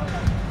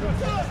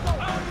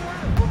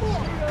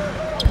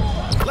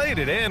 Laid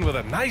it in with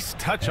a nice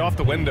touch off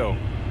the window.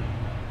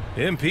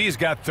 MP's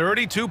got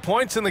 32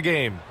 points in the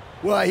game.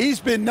 Well, he's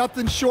been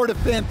nothing short of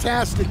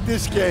fantastic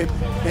this game,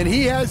 and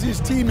he has his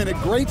team in a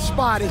great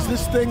spot as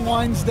this thing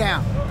winds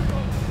down.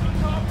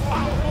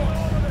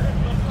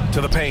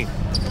 To the paint.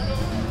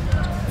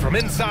 From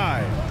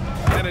inside.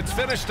 And it's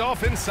finished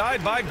off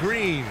inside by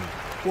Green.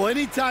 Well,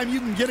 anytime you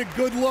can get a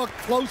good look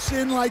close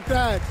in like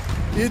that,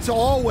 it's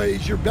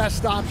always your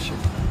best option.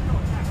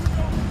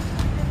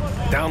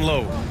 Down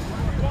low.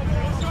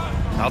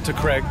 Out to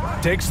Craig.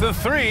 Takes the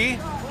three.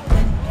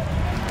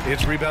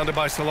 It's rebounded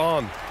by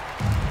Salon.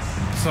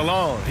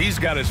 Salon, he's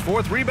got his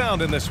 4th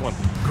rebound in this one.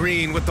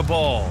 Green with the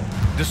ball.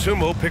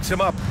 DeSumo picks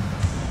him up.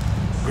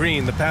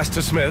 Green, the pass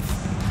to Smith.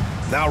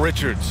 Now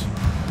Richards.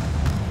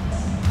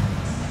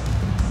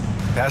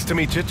 Pass to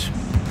Micic.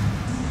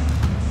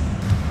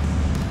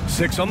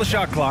 6 on the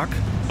shot clock.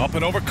 Up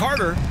and over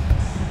Carter.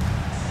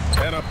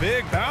 And a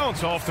big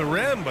bounce off the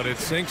rim, but it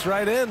sinks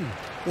right in.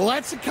 Well,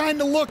 that's the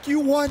kind of look you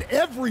want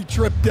every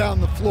trip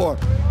down the floor.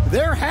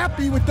 They're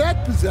happy with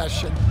that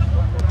possession.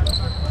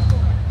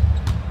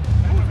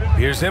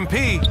 Here's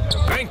MP.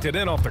 Banked it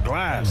in off the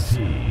glass.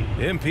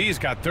 MP's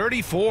got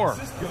 34.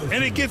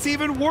 And it gets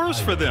even worse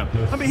for them.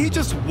 I mean, he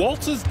just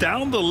waltzes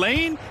down the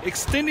lane,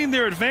 extending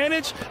their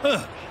advantage.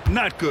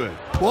 Not good.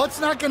 Well,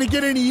 it's not going to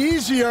get any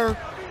easier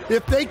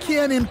if they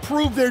can't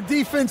improve their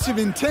defensive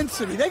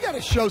intensity. They got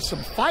to show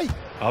some fight.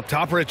 Up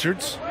top,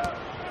 Richards.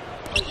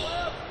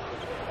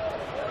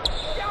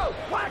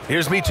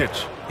 Here's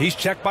Micic. He's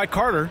checked by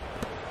Carter.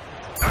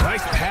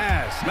 Nice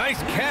pass, nice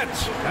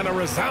catch, and a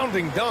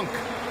resounding dunk.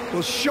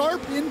 Well,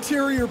 sharp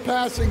interior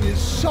passing is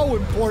so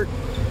important.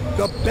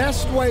 The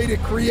best way to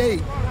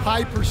create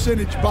high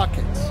percentage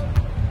buckets.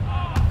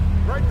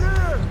 Right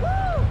there.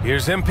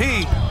 Here's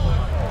MP.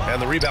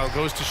 And the rebound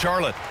goes to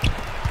Charlotte.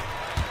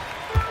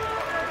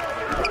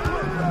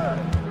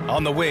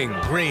 On the wing,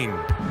 Green.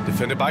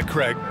 Defended by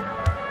Craig.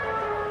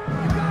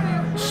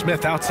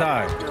 Smith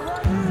outside.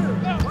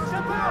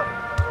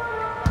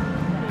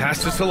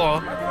 Pass to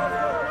Salah.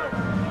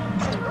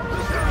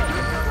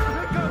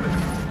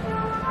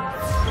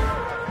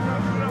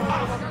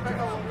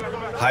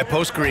 High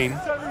post Green.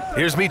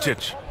 Here's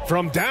Micic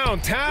from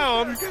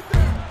downtown.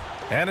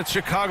 And it's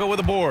Chicago with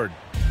a board.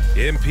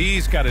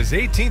 MP's got his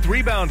 18th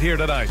rebound here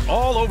tonight,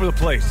 all over the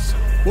place.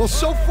 Well,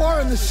 so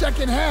far in the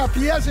second half,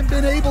 he hasn't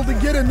been able to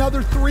get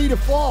another 3 to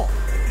fall.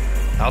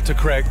 Out to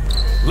Craig.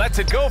 Lets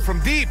it go from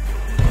deep.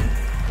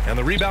 And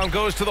the rebound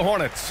goes to the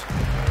Hornets.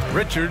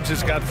 Richards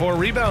has got 4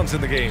 rebounds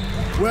in the game.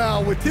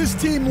 Well, with his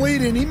team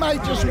leading, he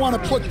might just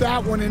want to put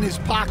that one in his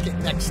pocket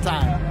next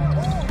time.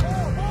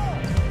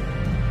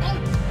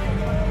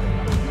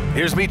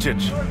 Here's Micic.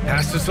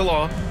 Pass to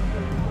Salah.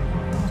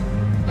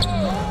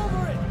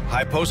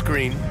 High post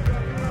Green.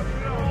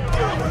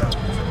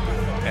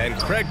 And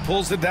Craig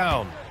pulls it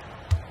down.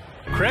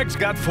 Craig's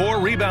got 4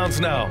 rebounds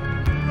now.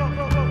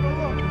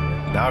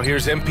 Now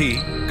here's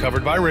MP,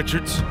 covered by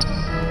Richards.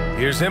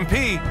 Here's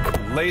MP,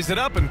 lays it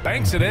up and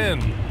banks it in.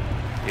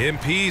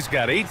 MP's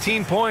got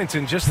 18 points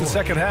in just the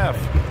second half.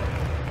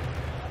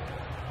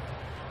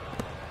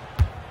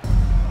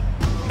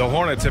 The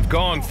Hornets have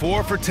gone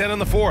 4 for 10 in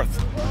the 4th.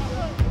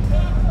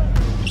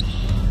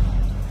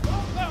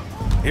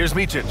 Here's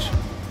Micic.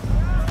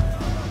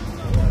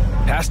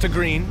 Pass to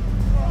Green.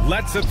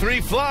 Lets the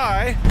 3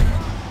 fly.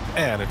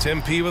 And it's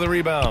MP with a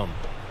rebound.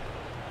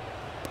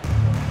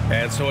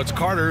 And so it's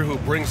Carter who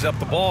brings up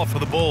the ball for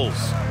the Bulls.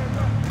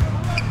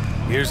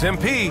 Here's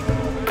MP.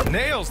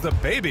 Nails the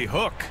baby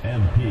hook.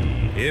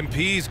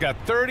 MP's got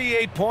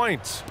 38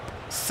 points.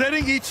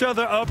 Setting each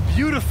other up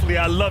beautifully.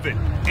 I love it.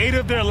 8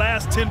 of their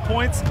last 10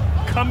 points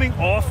coming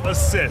off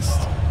assist.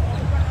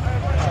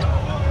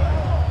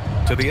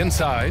 To the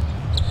inside.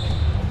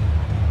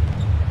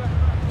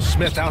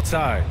 Smith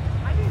outside.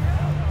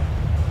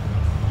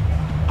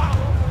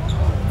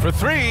 For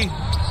 3.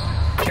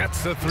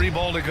 Gets the 3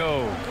 ball to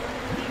go.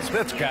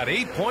 Smith's got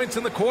 8 points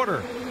in the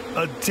quarter.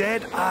 A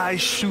dead-eye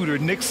shooter.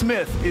 Nick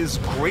Smith is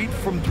great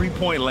from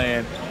three-point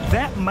land.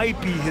 That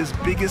might be his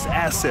biggest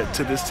asset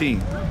to this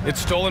team. It's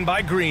stolen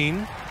by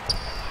Green.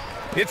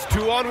 It's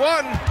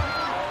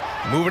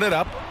 2-on-1. Moving it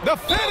up. The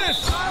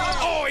finish!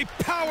 Oh, he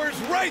powers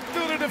right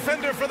through the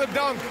defender for the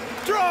dunk.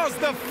 Draws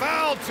the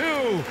foul,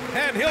 too.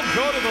 And he'll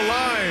go to the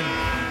line.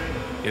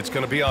 It's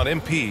going to be on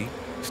MP.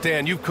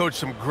 Stan, you've coached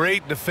some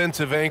great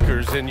defensive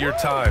anchors in your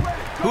time.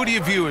 Who do you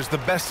view as the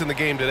best in the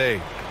game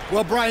today?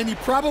 Well, Brian, you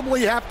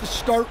probably have to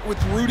start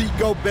with Rudy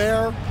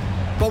Gobert,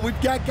 but we've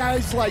got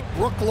guys like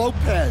Brook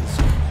Lopez,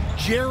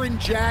 Jaren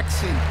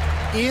Jackson,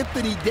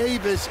 Anthony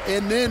Davis,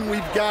 and then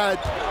we've got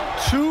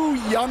 2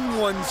 young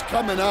ones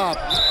coming up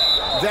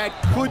that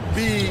could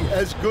be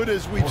as good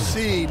as we've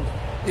seen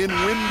in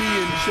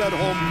Wemby and Chet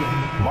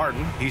Holmgren.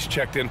 Martin, he's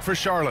checked in for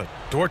Charlotte.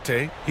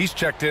 Duarte, he's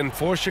checked in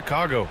for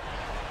Chicago.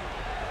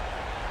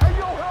 Hey,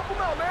 yo, help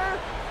him out, man.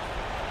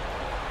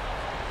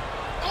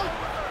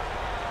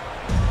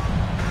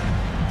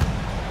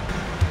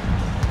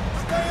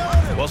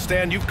 Well,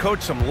 Stan, you've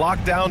coached some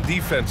lockdown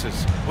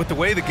defenses. With the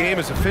way the game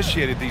is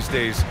officiated these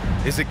days,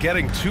 is it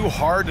getting too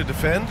hard to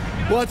defend?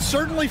 Well, it's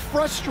certainly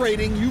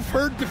frustrating. You've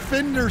heard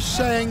defenders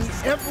saying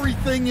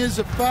everything is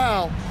a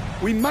foul,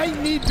 We might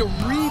need to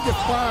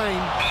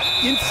redefine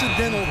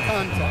incidental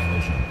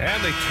contact.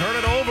 And they turn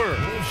it over.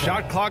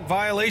 Shot clock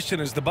violation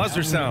as the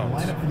buzzer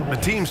sounds. The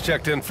team's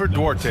checked in for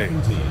Duarte.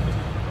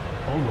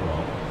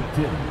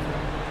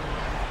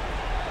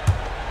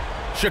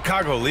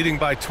 Chicago leading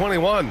by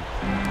 21.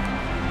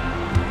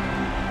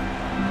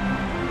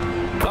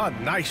 A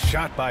nice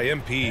shot by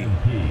MP.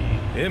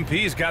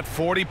 MP's got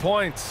 40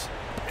 points.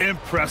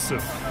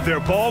 Impressive. Their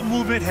ball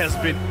movement has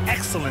been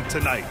excellent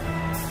tonight.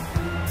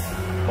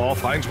 Ball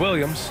finds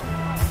Williams.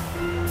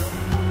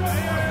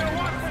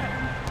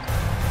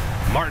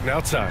 Martin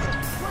outside.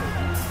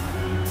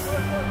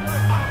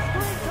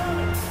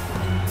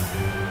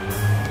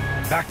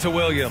 Back to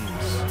Williams.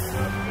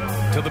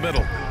 To the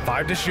middle.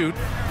 5 to shoot.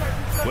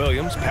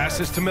 Williams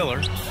passes to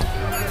Miller.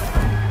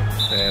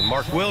 And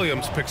Mark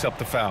Williams picks up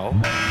the foul.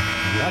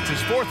 That's his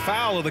 4th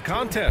foul of the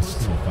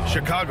contest.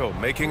 Chicago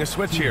making a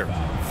switch here.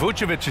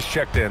 Vucevic is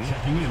checked in.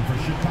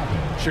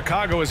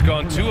 Chicago has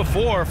gone 2 of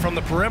 4 from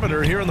the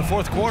perimeter here in the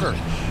 4th quarter.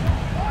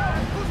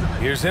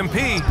 Here's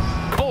MP.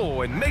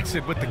 Oh, and makes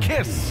it with the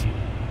kiss.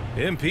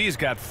 MP's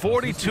got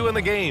 42 in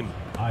the game.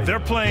 They're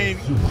playing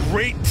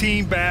great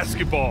team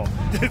basketball.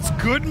 It's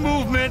good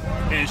movement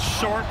and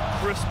sharp,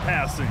 crisp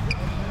passing.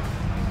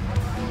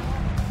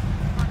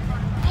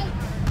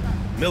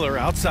 Miller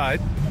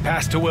outside.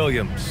 Pass to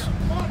Williams.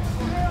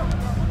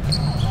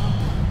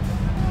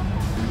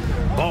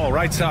 Ball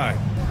right side.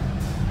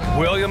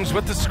 Williams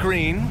with the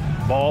screen.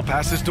 Ball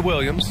passes to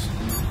Williams.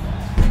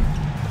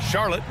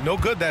 Charlotte, no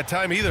good that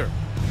time either.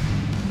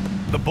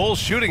 The Bulls'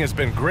 shooting has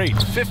been great,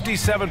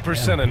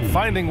 57%, and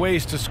finding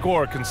ways to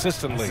score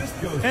consistently.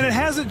 And it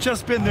hasn't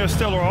just been their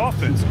stellar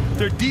offense.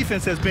 Their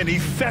defense has been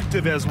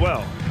effective as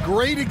well.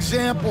 Great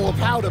example of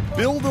how to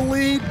build a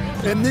lead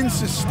and then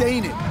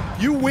sustain it.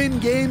 You win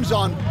games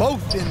on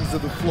both ends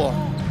of the floor.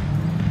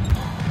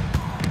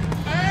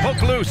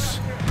 Poke loose.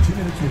 2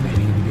 minutes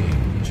remaining in the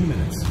game. 2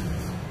 minutes.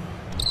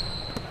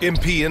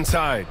 MP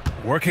inside,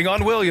 working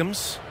on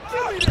Williams.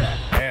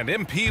 And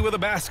MP with a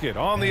basket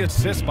on the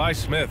assist by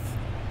Smith.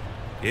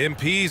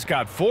 MP's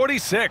got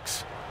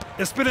 46.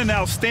 It's been an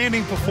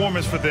outstanding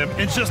performance for them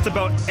in just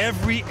about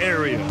every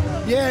area.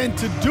 Yeah, and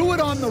to do it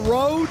on the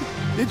road,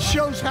 it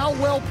shows how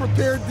well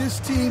prepared this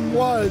team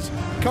was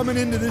coming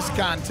into this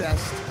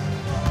contest.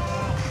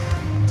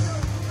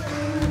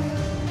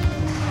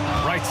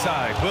 Right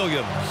side,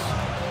 Williams.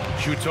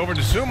 Shoots over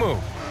to Sumu.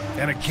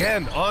 And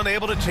again,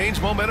 unable to change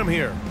momentum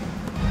here.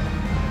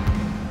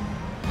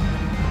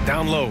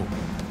 Down low.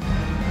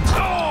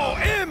 Oh,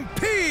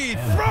 MP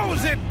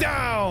throws it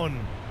down.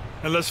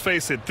 And let's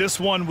face it, this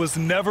one was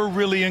never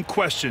really in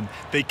question.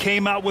 They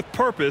came out with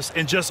purpose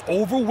and just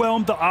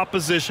overwhelmed the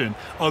opposition.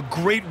 A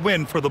great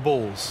win for the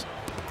Bulls.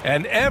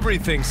 And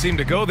everything seemed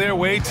to go their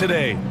way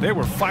today. They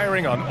were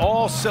firing on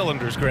all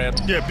cylinders,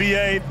 Grant. Yeah,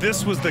 B.A.,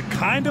 this was the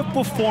kind of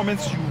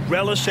performance you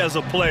relish as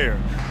a player.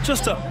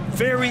 Just a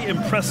very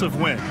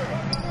impressive win.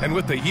 And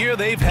with the year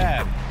they've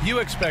had, you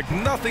expect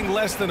nothing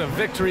less than a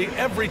victory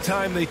every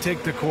time they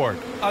take the court.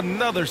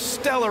 Another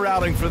stellar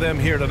outing for them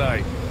here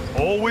tonight.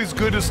 Always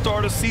good to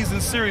start a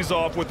season series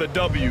off with a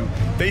W.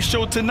 They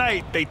showed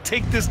tonight they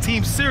take this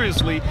team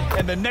seriously,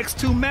 and the next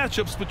 2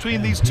 matchups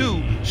between these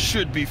two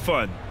should be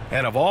fun.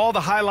 And of all the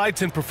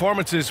highlights and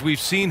performances we've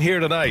seen here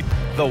tonight,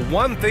 the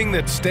one thing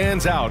that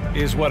stands out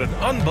is what an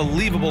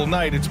unbelievable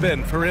night it's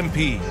been for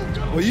MP.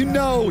 Well, you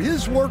know,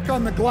 his work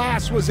on the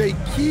glass was a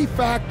key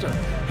factor,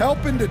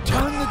 helping to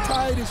turn the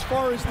tide as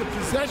far as the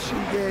possession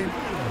game,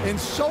 and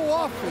so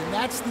often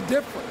that's the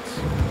difference.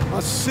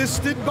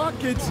 Assisted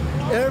buckets,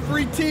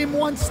 every team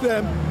wants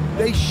them.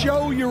 They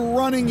show you're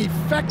running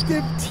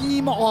effective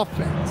team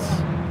offense.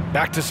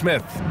 Back to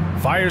Smith,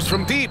 fires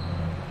from deep,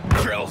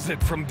 drills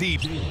it from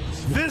deep.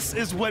 This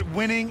is what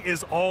winning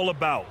is all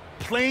about,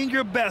 playing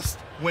your best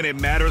when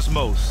it matters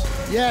most.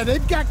 Yeah,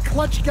 they've got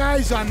clutch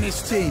guys on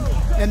this team,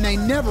 and they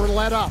never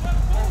let up.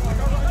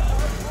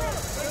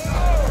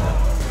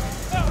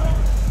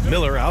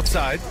 Miller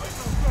outside.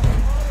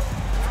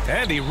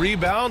 And he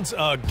rebounds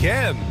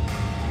again.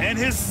 And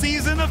his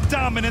season of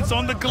dominance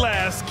on the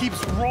glass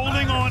keeps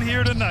rolling on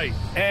here tonight.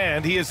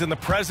 And he is in the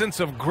presence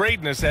of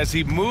greatness as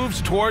he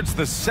moves towards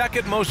the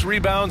 2nd most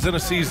rebounds in a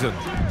season.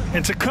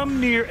 And to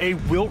come near a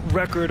Wilt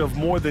record of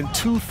more than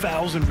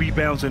 2,000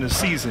 rebounds in a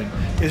season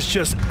is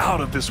just out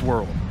of this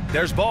world.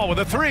 There's Ball with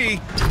a 3.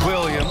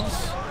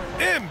 Williams.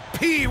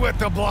 MP with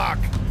the block.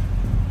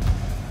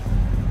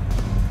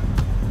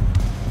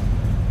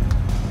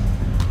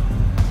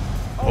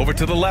 Over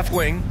to the left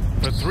wing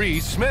for 3.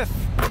 Smith.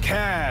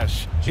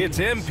 Cash. It's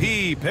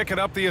MP picking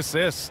up the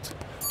assist.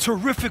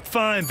 Terrific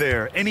find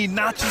there, and he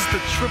notches the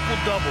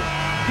triple-double.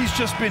 He's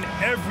just been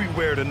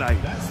everywhere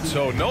tonight.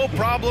 So no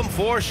problem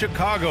for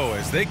Chicago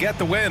as they get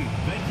the win.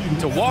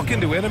 To walk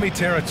into enemy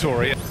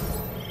territory.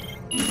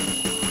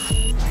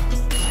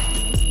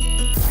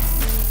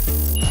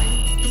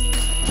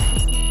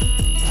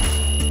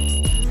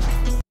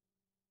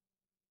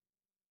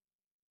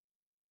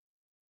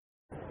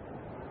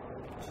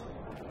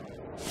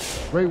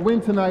 Great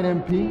win tonight,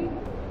 MP.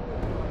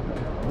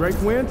 Great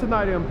win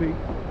tonight, MP.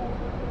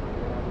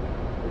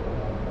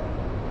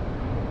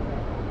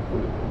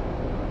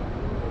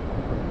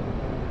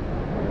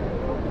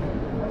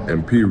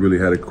 MP really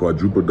had a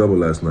quadruple double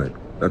last night.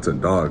 That's a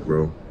dog,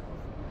 bro.